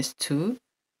direction, this 2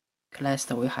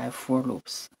 cluster, we have 4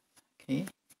 loops. Okay,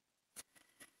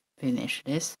 finish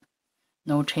this.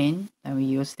 No chain. Then we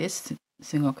use this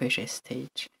single crochet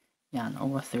stitch, yarn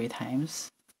over 3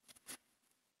 times.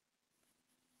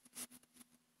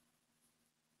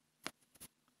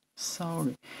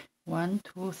 Sorry, 1,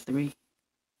 2, 3.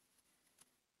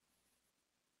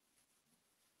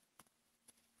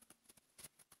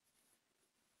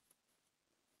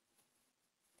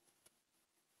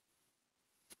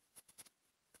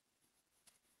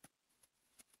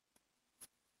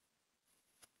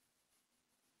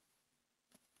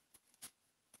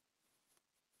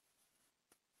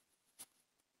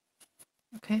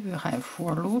 Okay, we have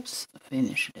 4 loops.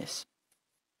 Finish this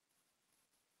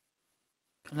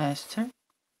cluster.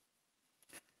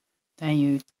 Then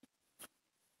you.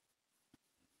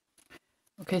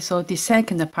 Okay, so the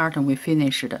second pattern we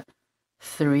finished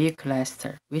 3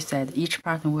 cluster. We said each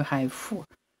pattern will have 4.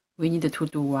 We need to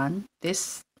do 1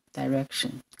 this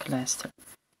direction cluster.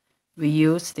 We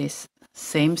use this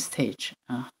same stitch.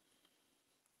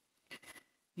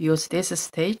 Use this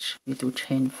stitch. We do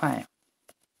chain 5.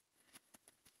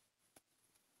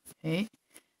 Okay,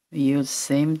 we use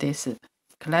same this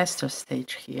cluster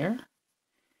stitch here.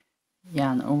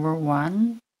 Yarn over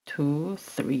 1, 2,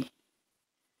 3.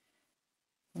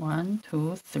 1,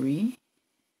 2, 3.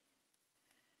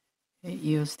 Okay,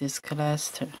 use this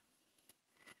cluster.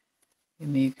 We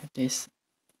make this.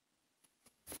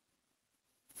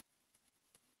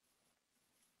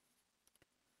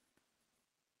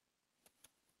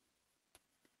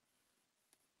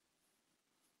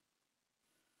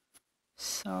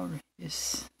 Sorry,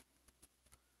 this.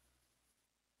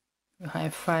 We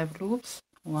have 5 loops.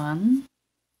 1,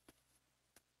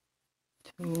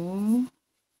 2,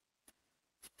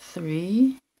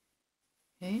 3.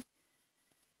 Okay.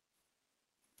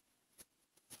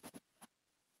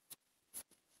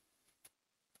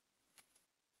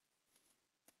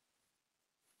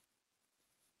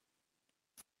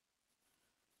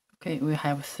 Okay, we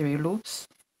have 3 loops.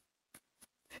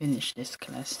 Finish this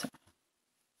cluster.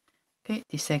 Okay,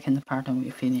 the second pattern we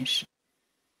finish.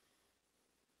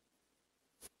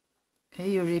 Okay,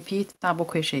 you repeat double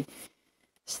crochet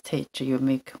stitch. You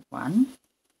make 1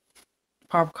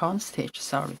 popcorn stitch.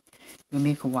 Sorry, you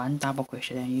make 1 double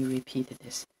crochet, then you repeat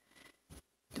this.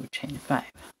 Do chain 5.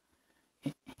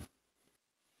 Okay.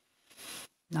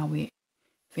 Now we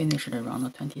finish the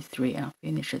round 23 and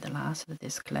finish the last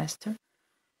this cluster.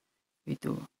 We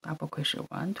do double crochet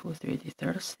 1, 2, 3, the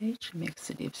third stitch, make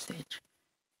slip stitch.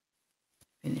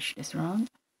 Finish this round.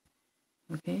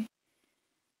 Okay,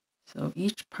 so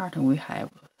each pattern we have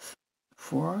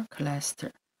 4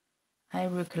 cluster.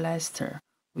 Every cluster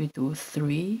we do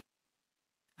 3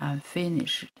 and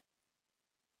finish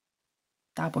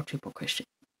double, triple crochet.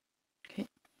 Okay,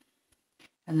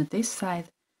 and this side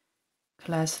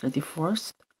cluster, the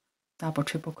first double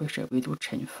triple crochet, we do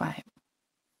chain 5.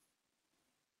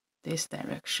 This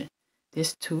direction.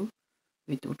 These two,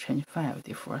 we do chain 5,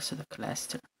 the first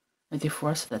cluster, the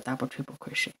first double triple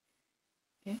crochet.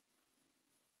 Okay.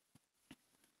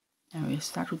 And we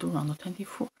start to do round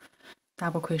 24.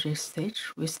 Double crochet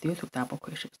stitch, we still do double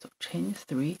crochet. So chain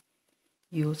 3,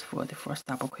 use for the first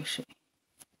double crochet.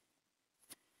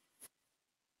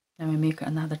 Then we make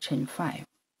another chain 5.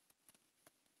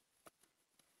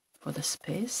 For the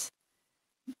space,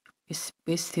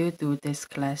 we still do this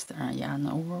cluster and yarn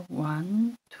over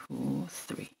 1, 2,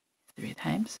 3, 3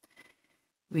 times.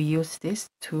 We use this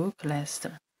to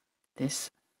cluster this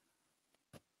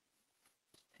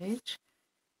stitch.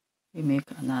 We make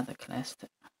another cluster.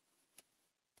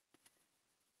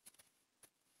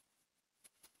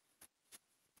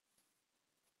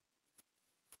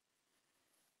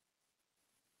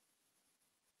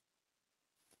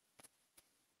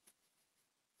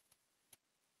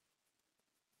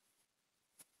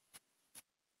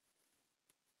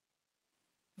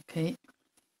 Okay,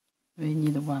 we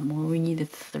need one more. We need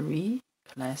 3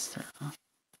 cluster.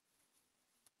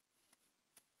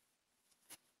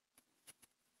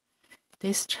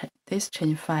 This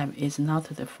chain 5 is not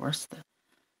the first.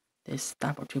 This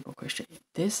double triple crochet.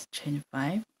 This chain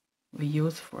 5 we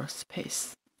use for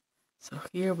space. So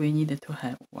here we need to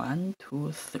have 1,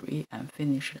 2, 3 and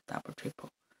finish the double triple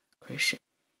crochet.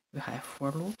 We have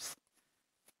 4 loops.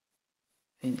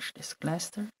 Finish this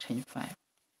cluster, chain 5.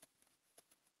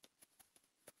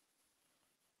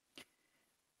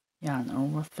 Yarn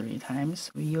over 3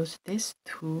 times. We use this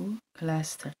to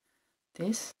cluster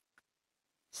this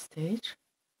stitch.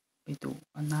 We do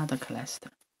another cluster.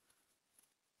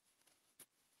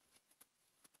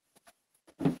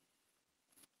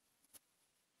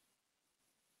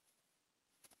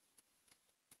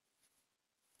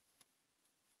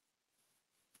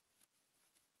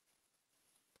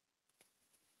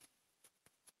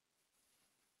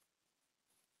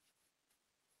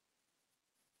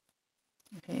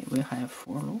 Okay, we have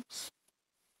 4 loops.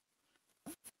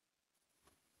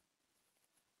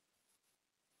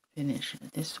 Finish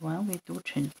this one, we do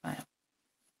chain 5.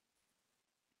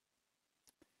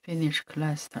 Finish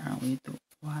cluster, we do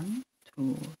 1,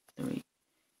 2, 3,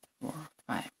 4,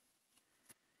 5.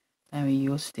 Then we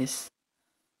use this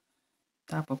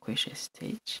double crochet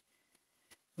stitch.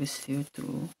 We still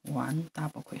do 1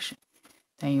 double crochet.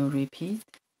 Then you repeat.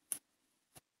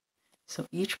 So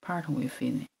each pattern we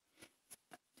finish.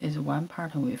 Is one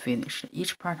pattern we finish.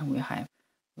 Each pattern we have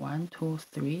 1, 2,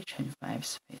 3 chain 5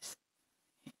 space.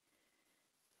 Okay.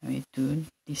 We do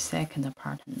the second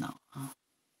pattern now.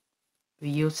 We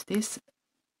use this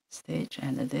stitch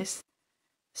and this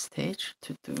stitch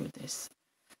to do this.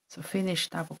 So finish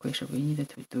double crochet, we need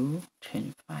to do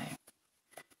chain 5.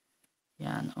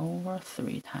 Yarn over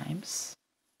 3 times.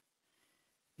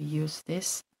 We use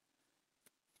this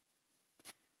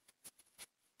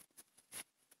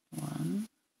 1,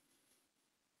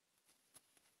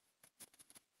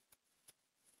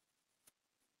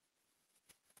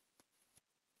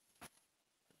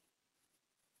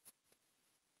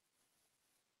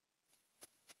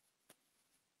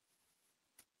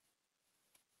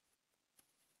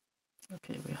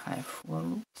 okay, we have 4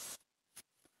 loops.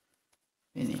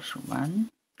 Finish 1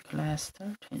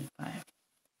 cluster, chain 5.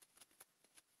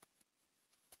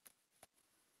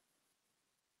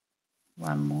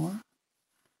 One more.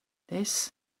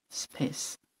 This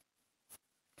space.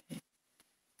 Okay.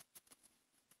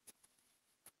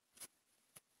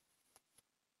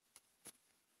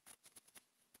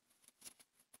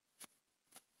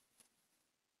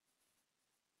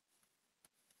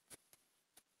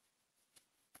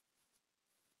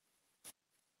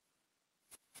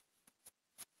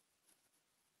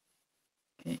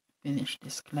 Okay, finish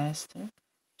this cluster,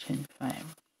 chain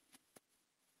 5.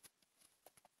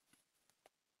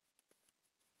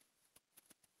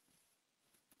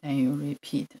 Then you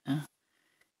repeat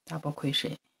double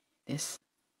crochet this.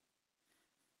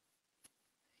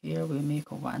 Here we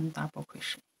make 1 double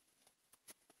crochet.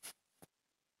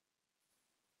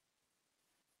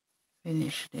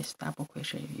 Finish this double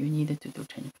crochet. You need to do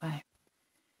chain 5.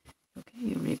 Okay,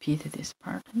 you repeat this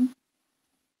pattern.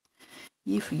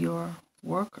 If your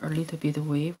work a little bit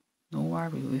wave, no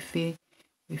worry.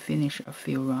 We finish a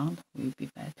few rounds, will be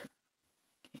better.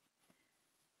 Okay.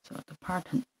 So the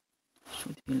pattern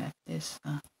should be like this.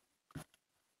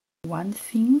 One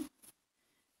thing,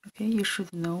 okay, you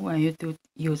should know when you do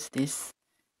use this.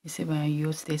 You see, when you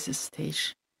use this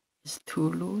stitch, it's too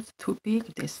loose, too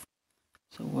big. This.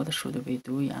 So what should we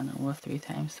do? Yarn over 3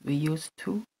 times. We use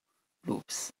 2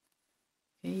 loops.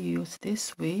 Okay, you use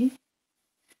this way.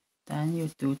 Then you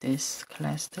do this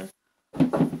cluster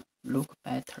look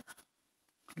better,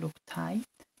 look tight.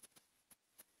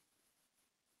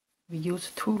 We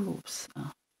use 2 loops.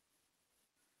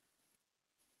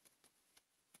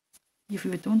 If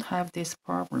you don't have this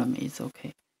problem, it's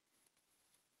okay.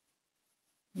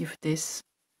 If this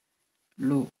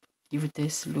loop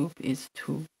is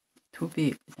too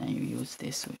big, then you use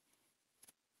this way.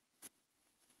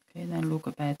 Okay, then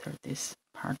look better this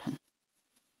pattern.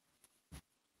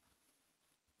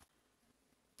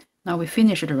 Now we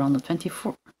finished round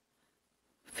 24.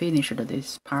 Finished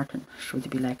this pattern should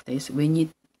be like this. We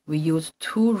use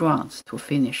 2 rounds to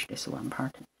finish this one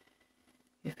pattern.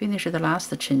 We finish the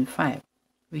last chain 5.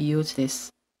 We use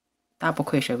this double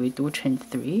crochet. We do chain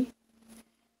 3.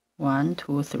 1,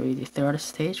 2, 3. The third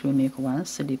stage we make 1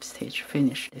 slip stitch.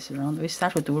 Finish this round. We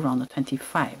start to do round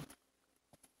 25.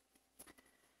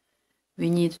 We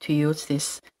need to use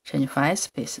this chain 5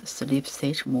 space slip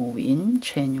stitch. Move in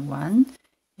chain 1.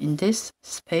 In this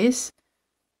space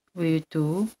we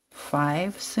do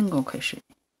 5 single crochet.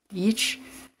 Each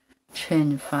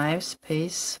chain 5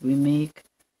 space we make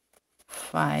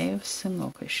 5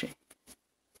 single crochet.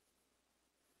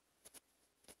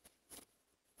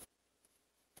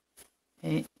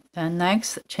 Okay, then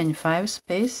next chain 5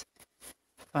 space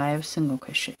 5 single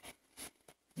crochet.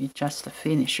 We just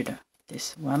finished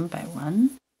this one by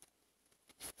one.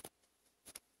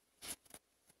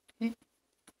 Okay.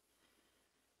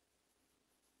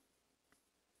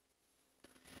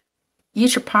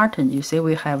 Each pattern, you see,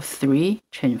 we have 3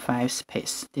 chain 5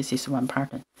 space. This is one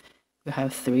pattern. We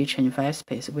have 3 chain 5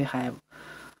 space. We have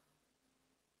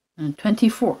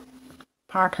 24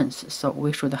 patterns, so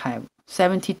we should have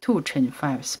 72 chain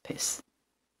 5 space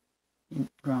in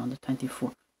round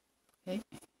 24. Okay,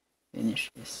 finish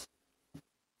this.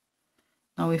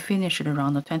 Now we finished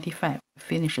round 25.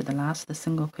 Finish the last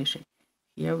single crochet.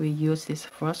 Here we use this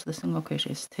first single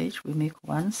crochet stitch. We make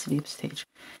 1 slip stitch.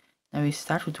 Now we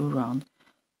start to do round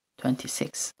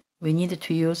 26. We need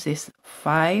to use this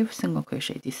 5 single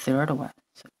crochet, the third one.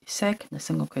 So the second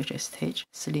single crochet stitch,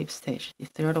 slip stitch, the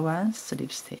third one,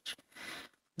 slip stitch.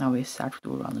 Now we start to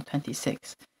do round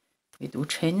 26. We do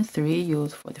chain 3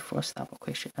 used for the first double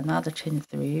crochet, another chain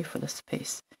 3 for the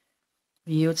space.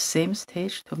 We use same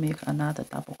stitch to make another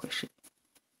double crochet.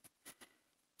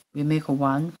 We make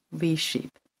 1 V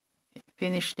shape. Okay,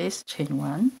 finish this chain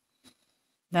 1.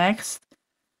 Next,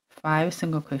 5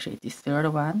 single crochet, the third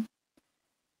one.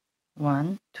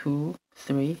 1, 2,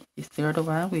 3. The third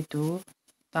one we do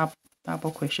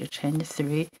double crochet, chain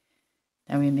 3.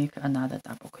 Then we make another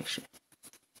double crochet.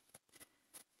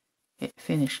 Okay,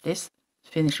 finish this.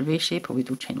 Finish V shape, we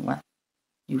do chain 1.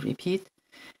 You repeat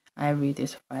every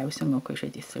this 5 single crochet,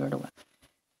 the third one.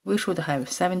 We should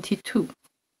have 72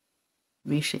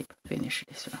 V shape. Finish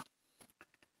this round.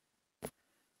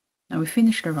 Now we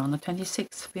finished round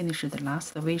 26. Finish the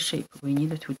last V shape. We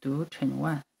need to do chain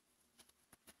 1.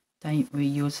 Then we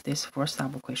use this first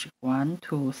double crochet. 1,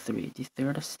 2, 3. The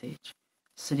third stage,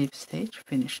 slip stitch.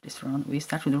 Finish this round. We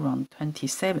start to do round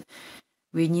 27.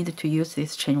 We need to use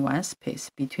this chain 1 space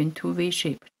between 2 V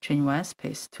shape. Chain 1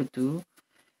 space to do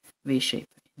V shape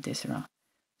in this round.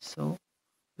 So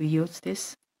we use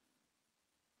this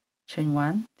chain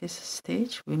 1, this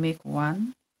stitch. We make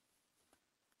 1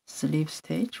 slip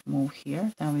stitch. Move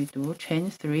here. Then we do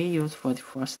chain 3 used for the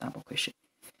first double crochet.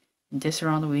 In this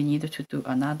round, we need to do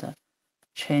another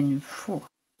chain 4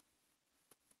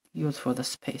 used for the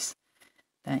space.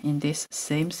 Then in this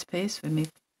same space, we make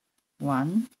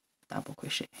 1 double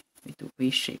crochet. We do V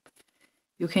shape.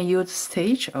 You can use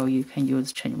stitch or you can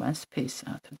use chain 1 space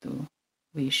to do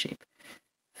V shape.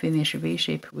 Finish V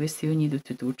shape, we still need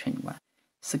to do chain 1.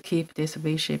 Skip this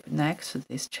V shape next to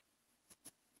this chain.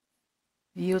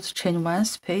 Use chain 1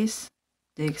 space,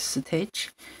 this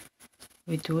stitch.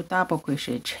 We do double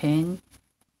crochet, chain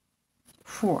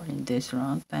 4 in this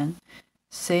round. Then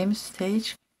same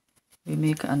stitch, we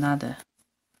make another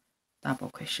double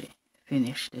crochet.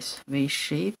 Finish this V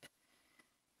shape.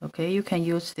 Okay, you can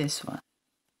use this one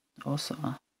also.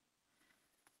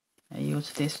 I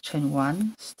use this chain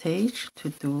 1 stitch to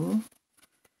do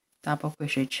double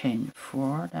crochet, chain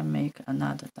 4, then make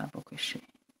another double crochet.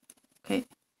 Okay,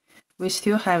 we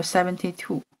still have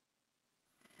 72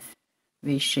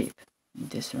 V shape in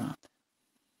this round.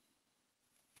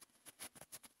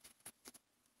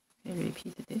 Okay,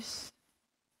 repeat this.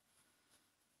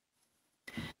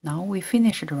 Now we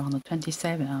finished round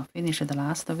 27. I'll finish the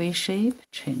last V shape,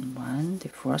 chain 1, the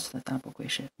first double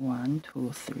crochet, 1,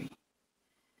 2, 3.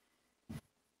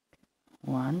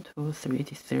 1, 2, 3,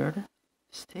 the third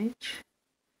stitch.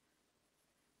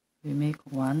 We make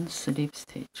 1 slip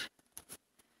stitch.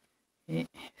 Okay,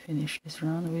 finish this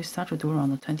round. We start to do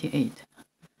round 28.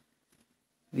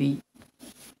 We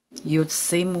use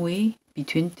same way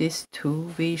between these two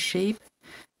V shape.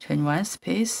 Chain 1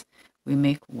 space, we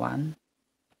make 1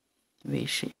 V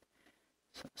shape.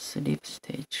 So slip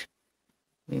stitch.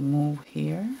 We move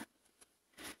here,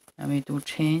 and we do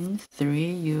chain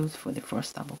 3 used for the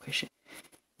first double crochet.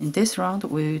 In this round,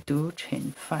 we do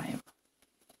chain 5.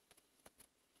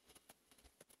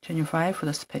 Chain 5 for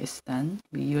the space. Then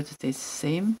we use this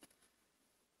same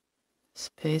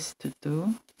space to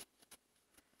do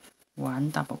 1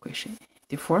 double crochet.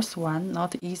 The first one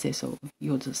not easy, so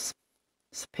use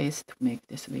space to make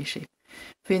this V shape.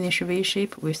 Finish V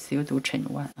shape, we still do chain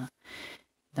 1.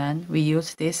 Then we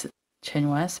use this chain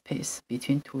 1 space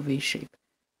between two V shape.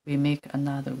 We make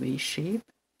another V shape,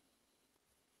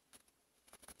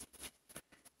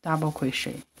 double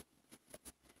crochet,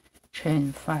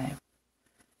 chain 5.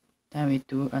 Then we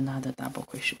do another double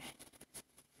crochet.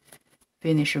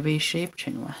 Finish V shape,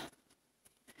 chain 1.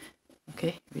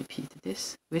 Okay, repeat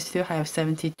this. We still have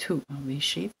 72 V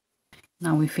shape.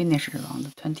 Now we finish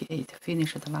round 28.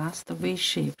 Finish the last V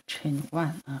shape, chain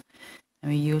 1. And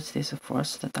we use this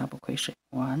first double crochet.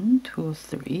 1, 2,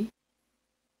 3.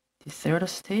 The third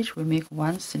stage, we make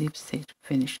 1 slip stitch.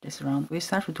 Finish this round. We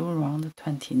start to do round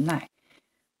 29.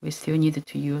 We still need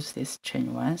to use this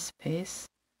chain 1 space.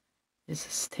 This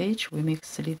stage, we make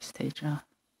slip stitch.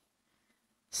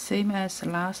 Same as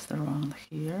last round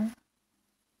here.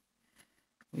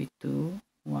 We do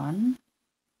 1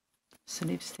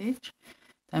 slip stitch.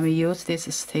 Then we use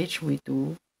this stitch, we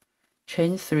do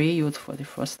chain 3 used for the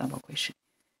first double crochet.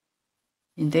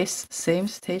 In this same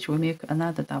stitch, we make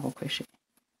another double crochet.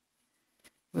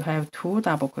 We have 2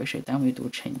 double crochet, then we do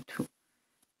chain 2.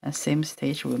 And same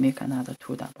stitch, we make another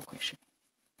 2 double crochet.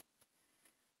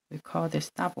 We call this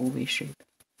double V shape.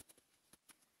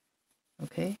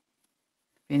 Okay,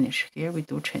 finish here, we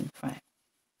do chain 5.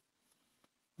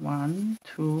 1,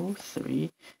 2,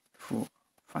 3, 4,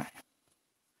 5.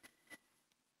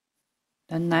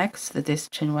 Then next, this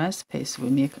chain 1 space, we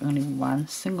make only 1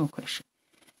 single crochet.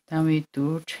 Then we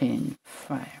do chain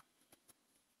 5.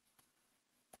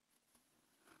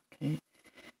 Okay,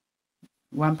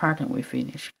 one pattern we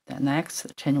finish. The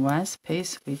next chain 1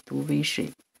 space, we do V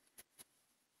shape.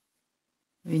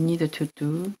 We need to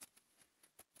do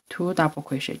 2 double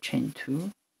crochet, chain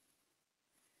 2.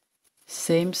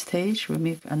 Same stage, we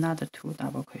make another 2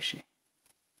 double crochet.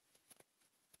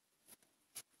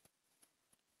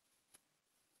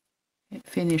 Okay,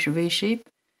 finish V shape,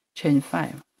 chain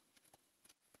 5.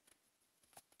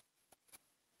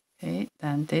 Okay,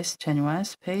 then this chain 1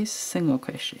 space, single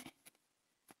crochet.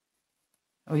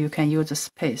 Or you can use a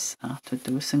space to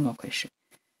do single crochet.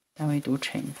 Then we do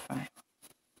chain 5.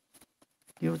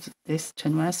 Use this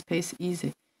chain 1 space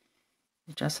easy.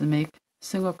 You just make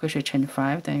single crochet, chain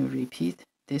 5, then you repeat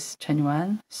this chain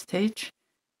 1 stage.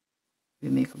 We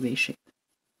make V shape.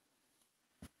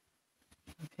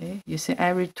 Okay, you see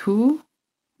every 2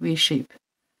 V shape,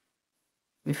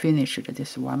 we finished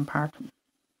this one pattern.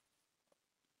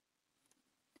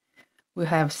 We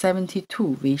have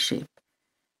 72 V shape.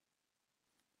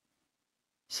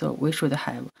 So we should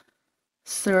have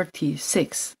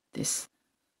 36 this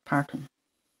pattern.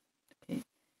 Okay,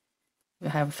 we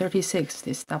have 36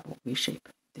 this double V shape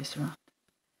this round.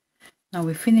 Now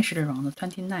we finished round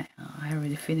 29. I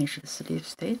already finished the slip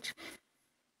stitch.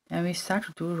 And we start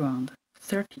to do round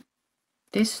 30.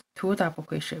 This 2 double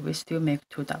crochet, we still make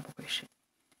 2 double crochet.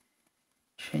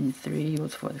 Chain 3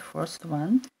 used for the first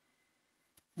one.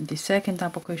 And the second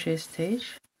double crochet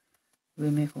stage, we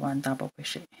make 1 double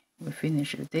crochet. We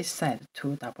finish this side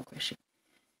 2 double crochet.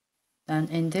 Then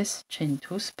in this chain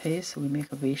 2 space, we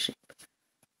make a V shape.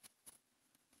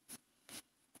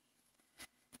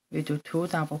 We do 2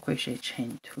 double crochet,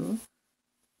 chain 2.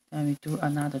 Then we do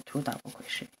another 2 double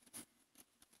crochet.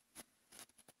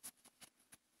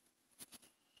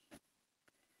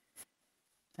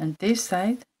 And this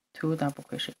side 2 double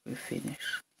crochet, we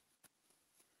finish.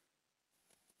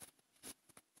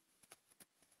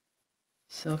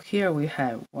 So here we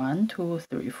have 1, 2,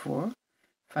 3, 4,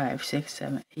 5, 6,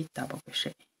 7, 8 double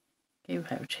crochet. Okay, we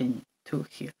have chain 2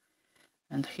 here.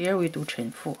 And here we do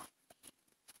chain 4.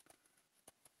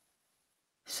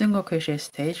 Single crochet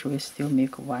stage, we still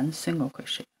make 1 single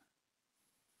crochet.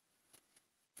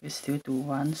 We still do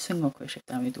 1 single crochet,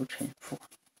 then we do chain 4.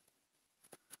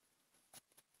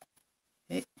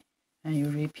 Okay, and you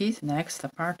repeat next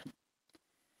pattern.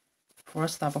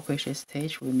 First double crochet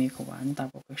stage, we make 1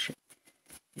 double crochet.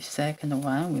 The second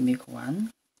one, we make 1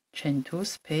 chain 2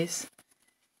 space,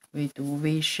 we do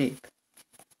V shape.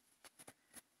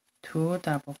 2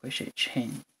 double crochet,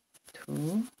 chain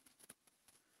 2,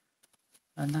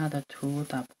 another 2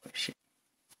 double crochet,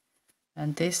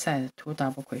 and this side 2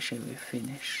 double crochet we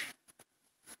finish.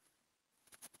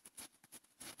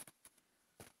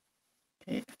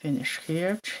 Okay, finish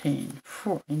here, chain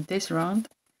 4. In this round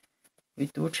we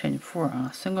do chain 4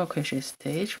 on single crochet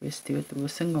stage, we still do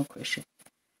single crochet,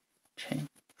 chain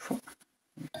 4.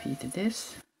 Repeat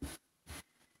this.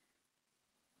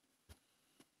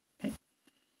 Okay.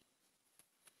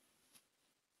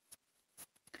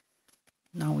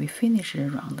 Now we finish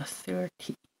round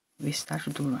 30. We start to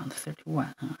do round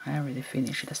 31. I already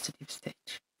finished the slip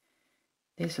stage.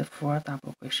 This is 4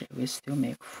 double crochet, we still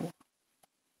make 4.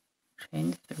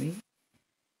 Chain 3.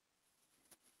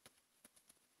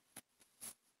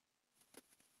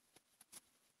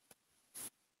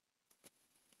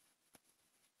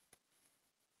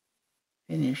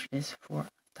 Finish this 4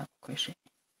 double crochet.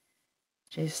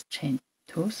 Just chain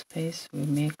 2 space, we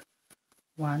make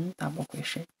 1 double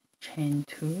crochet, chain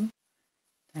 2,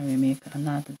 then we make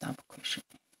another double crochet.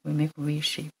 We make V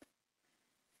shape.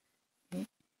 Okay.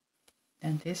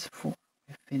 Then this 4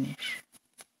 we finish.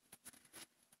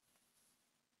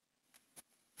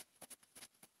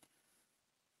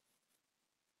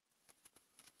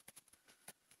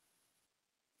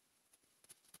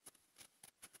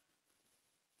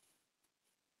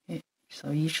 Okay.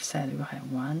 So each side will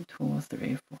have 1, 2,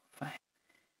 3, 4, 5.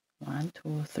 1,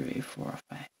 2, 3, 4,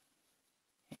 5.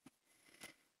 Okay.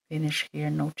 Finish here,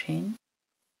 no chain.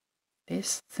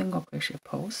 This single crochet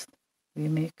post, we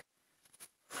make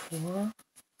 4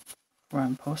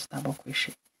 front post double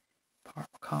crochet,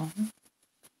 popcorn.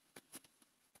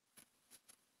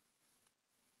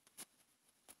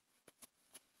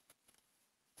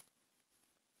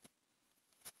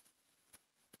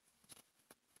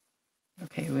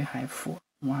 Okay, we have 4.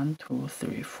 1, 2,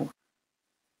 3, 4.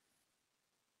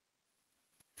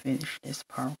 Finish this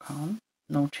popcorn,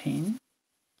 no chain.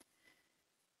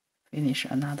 Finish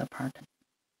another pattern.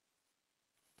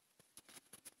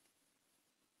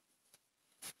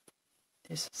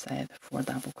 This side 4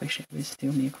 double crochet, we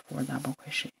still make 4 double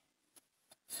crochet.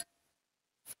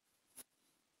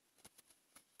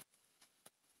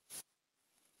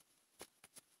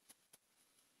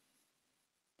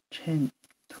 Chain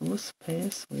 2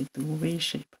 space, we do V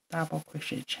shape, double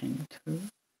crochet, chain 2,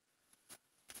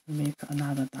 make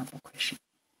another double crochet.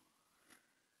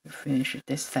 We finish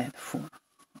this side 4.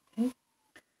 Okay.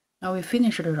 Now we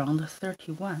finished round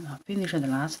 31. Finish the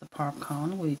last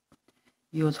popcorn. We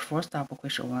use 4 double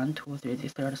crochet, 1, 2, 3, the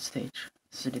third stage,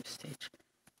 slip stage.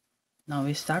 Now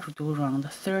we start to do round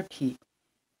 32.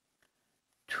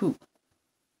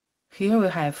 Here we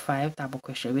have 5 double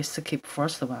crochet. We skip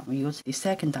first one. We use the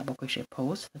second double crochet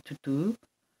post to do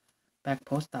back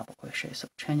post double crochet. So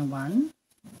chain 1.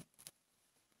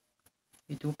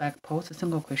 We do back post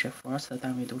single crochet first,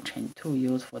 then we do chain 2,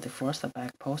 use for the first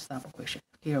back post double crochet.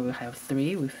 Here we have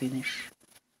 3, we finish.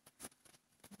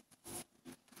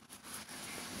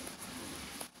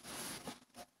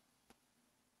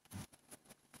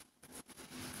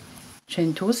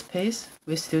 Chain 2 space,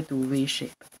 we still do V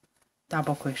shape,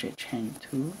 double crochet, chain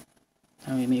 2,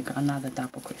 and we make another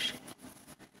double crochet.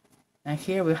 And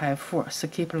here we have 4,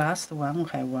 skip last one, we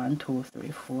have 1, 2, 3,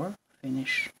 4,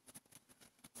 finish.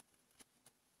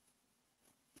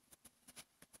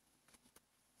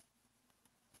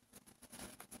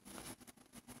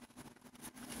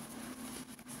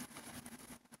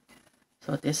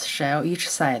 So this shell, each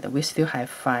side, we still have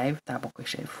 5 double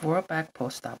crochet, 4 back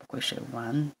post double crochet,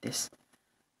 1 this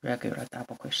regular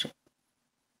double crochet.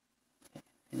 Okay,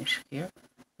 finish here.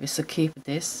 We skip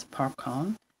this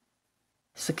popcorn,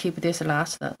 skip this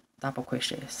last double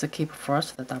crochet, skip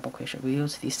first double crochet. We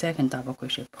use the second double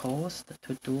crochet post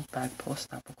to do back post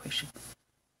double crochet.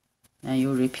 And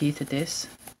you repeat this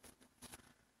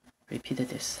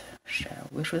shell.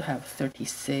 We should have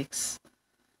 36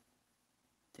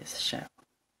 this shell.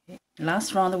 Okay.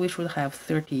 Last round we should have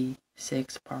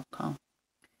 36 popcorn.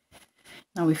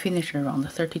 Now we finish round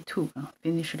 32.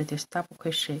 Finish this double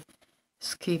crochet.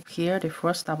 Skip here the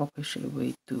first double crochet.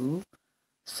 We do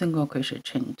single crochet,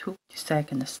 chain 2. The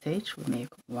second stage we make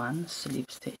 1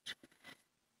 slip stitch.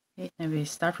 Okay. And we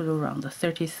start to do round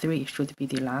 33. Should be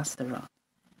the last round.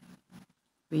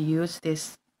 We use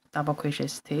this double crochet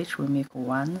stitch. We make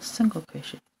 1 single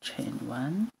crochet, chain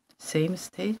 1, same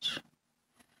stitch.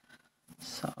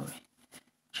 Sorry,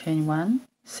 chain 1,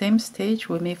 same stitch.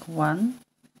 We make 1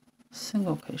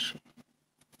 single crochet.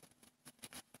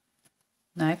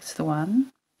 Next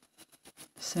one,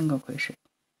 single crochet.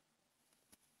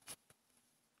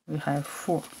 We have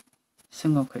 4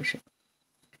 single crochet.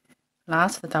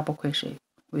 Last double crochet,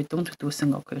 we don't do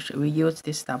single crochet. We use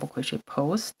this double crochet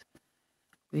post.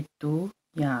 We do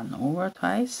yarn over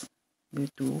twice. We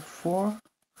do 4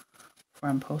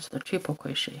 front post triple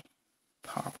crochet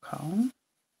popcorn.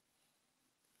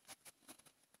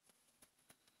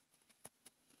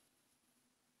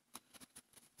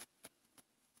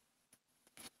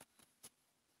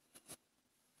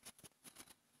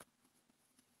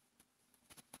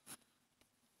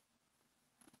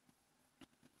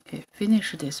 Okay,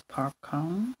 finish this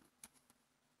popcorn.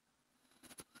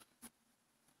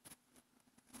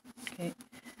 Okay,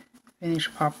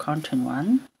 finish popcorn chain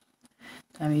 1.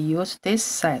 Then we use this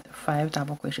side 5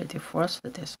 double crochet. The first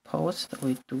this post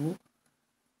we do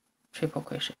triple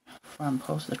crochet, front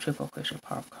post triple crochet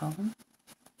popcorn.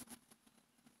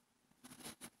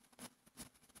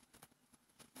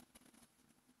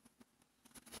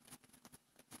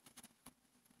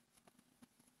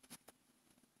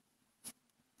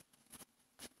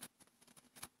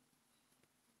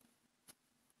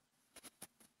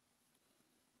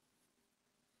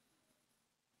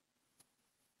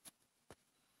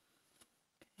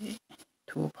 Okay,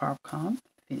 2 popcorn,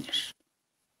 finish.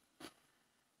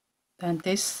 Then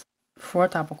this 4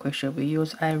 double crochet we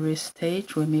use every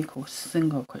stage we make a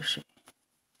single crochet.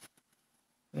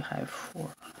 We have 4.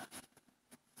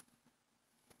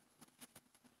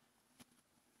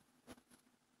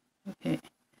 Okay,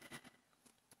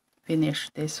 finish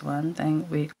this one. Then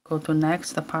we go to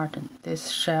next pattern.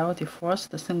 This shell, the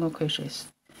first single crochet,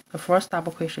 the first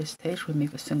double crochet stage we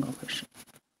make a single crochet.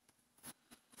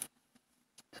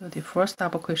 So the first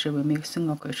double crochet we make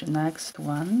single crochet. Next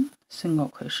one single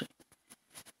crochet.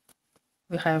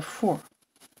 We have 4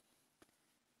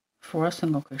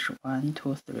 single crochet. 1,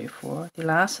 2, 3, 4. The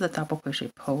last double crochet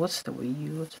post we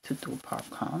use to do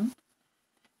popcorn.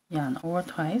 Yarn over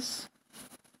twice.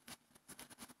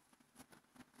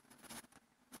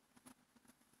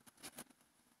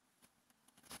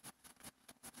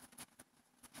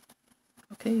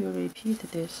 Okay, you repeat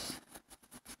this.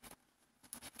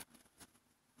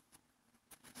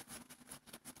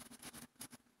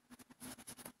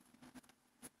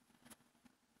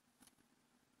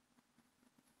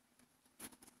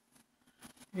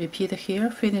 Repeat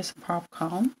here, finish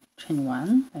popcorn, chain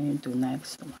 1, and you do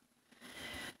next one.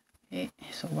 Okay,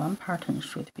 so one pattern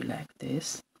should be like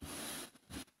this.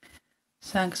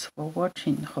 Thanks for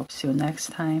watching. Hope see you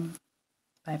next time.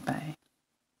 Bye bye.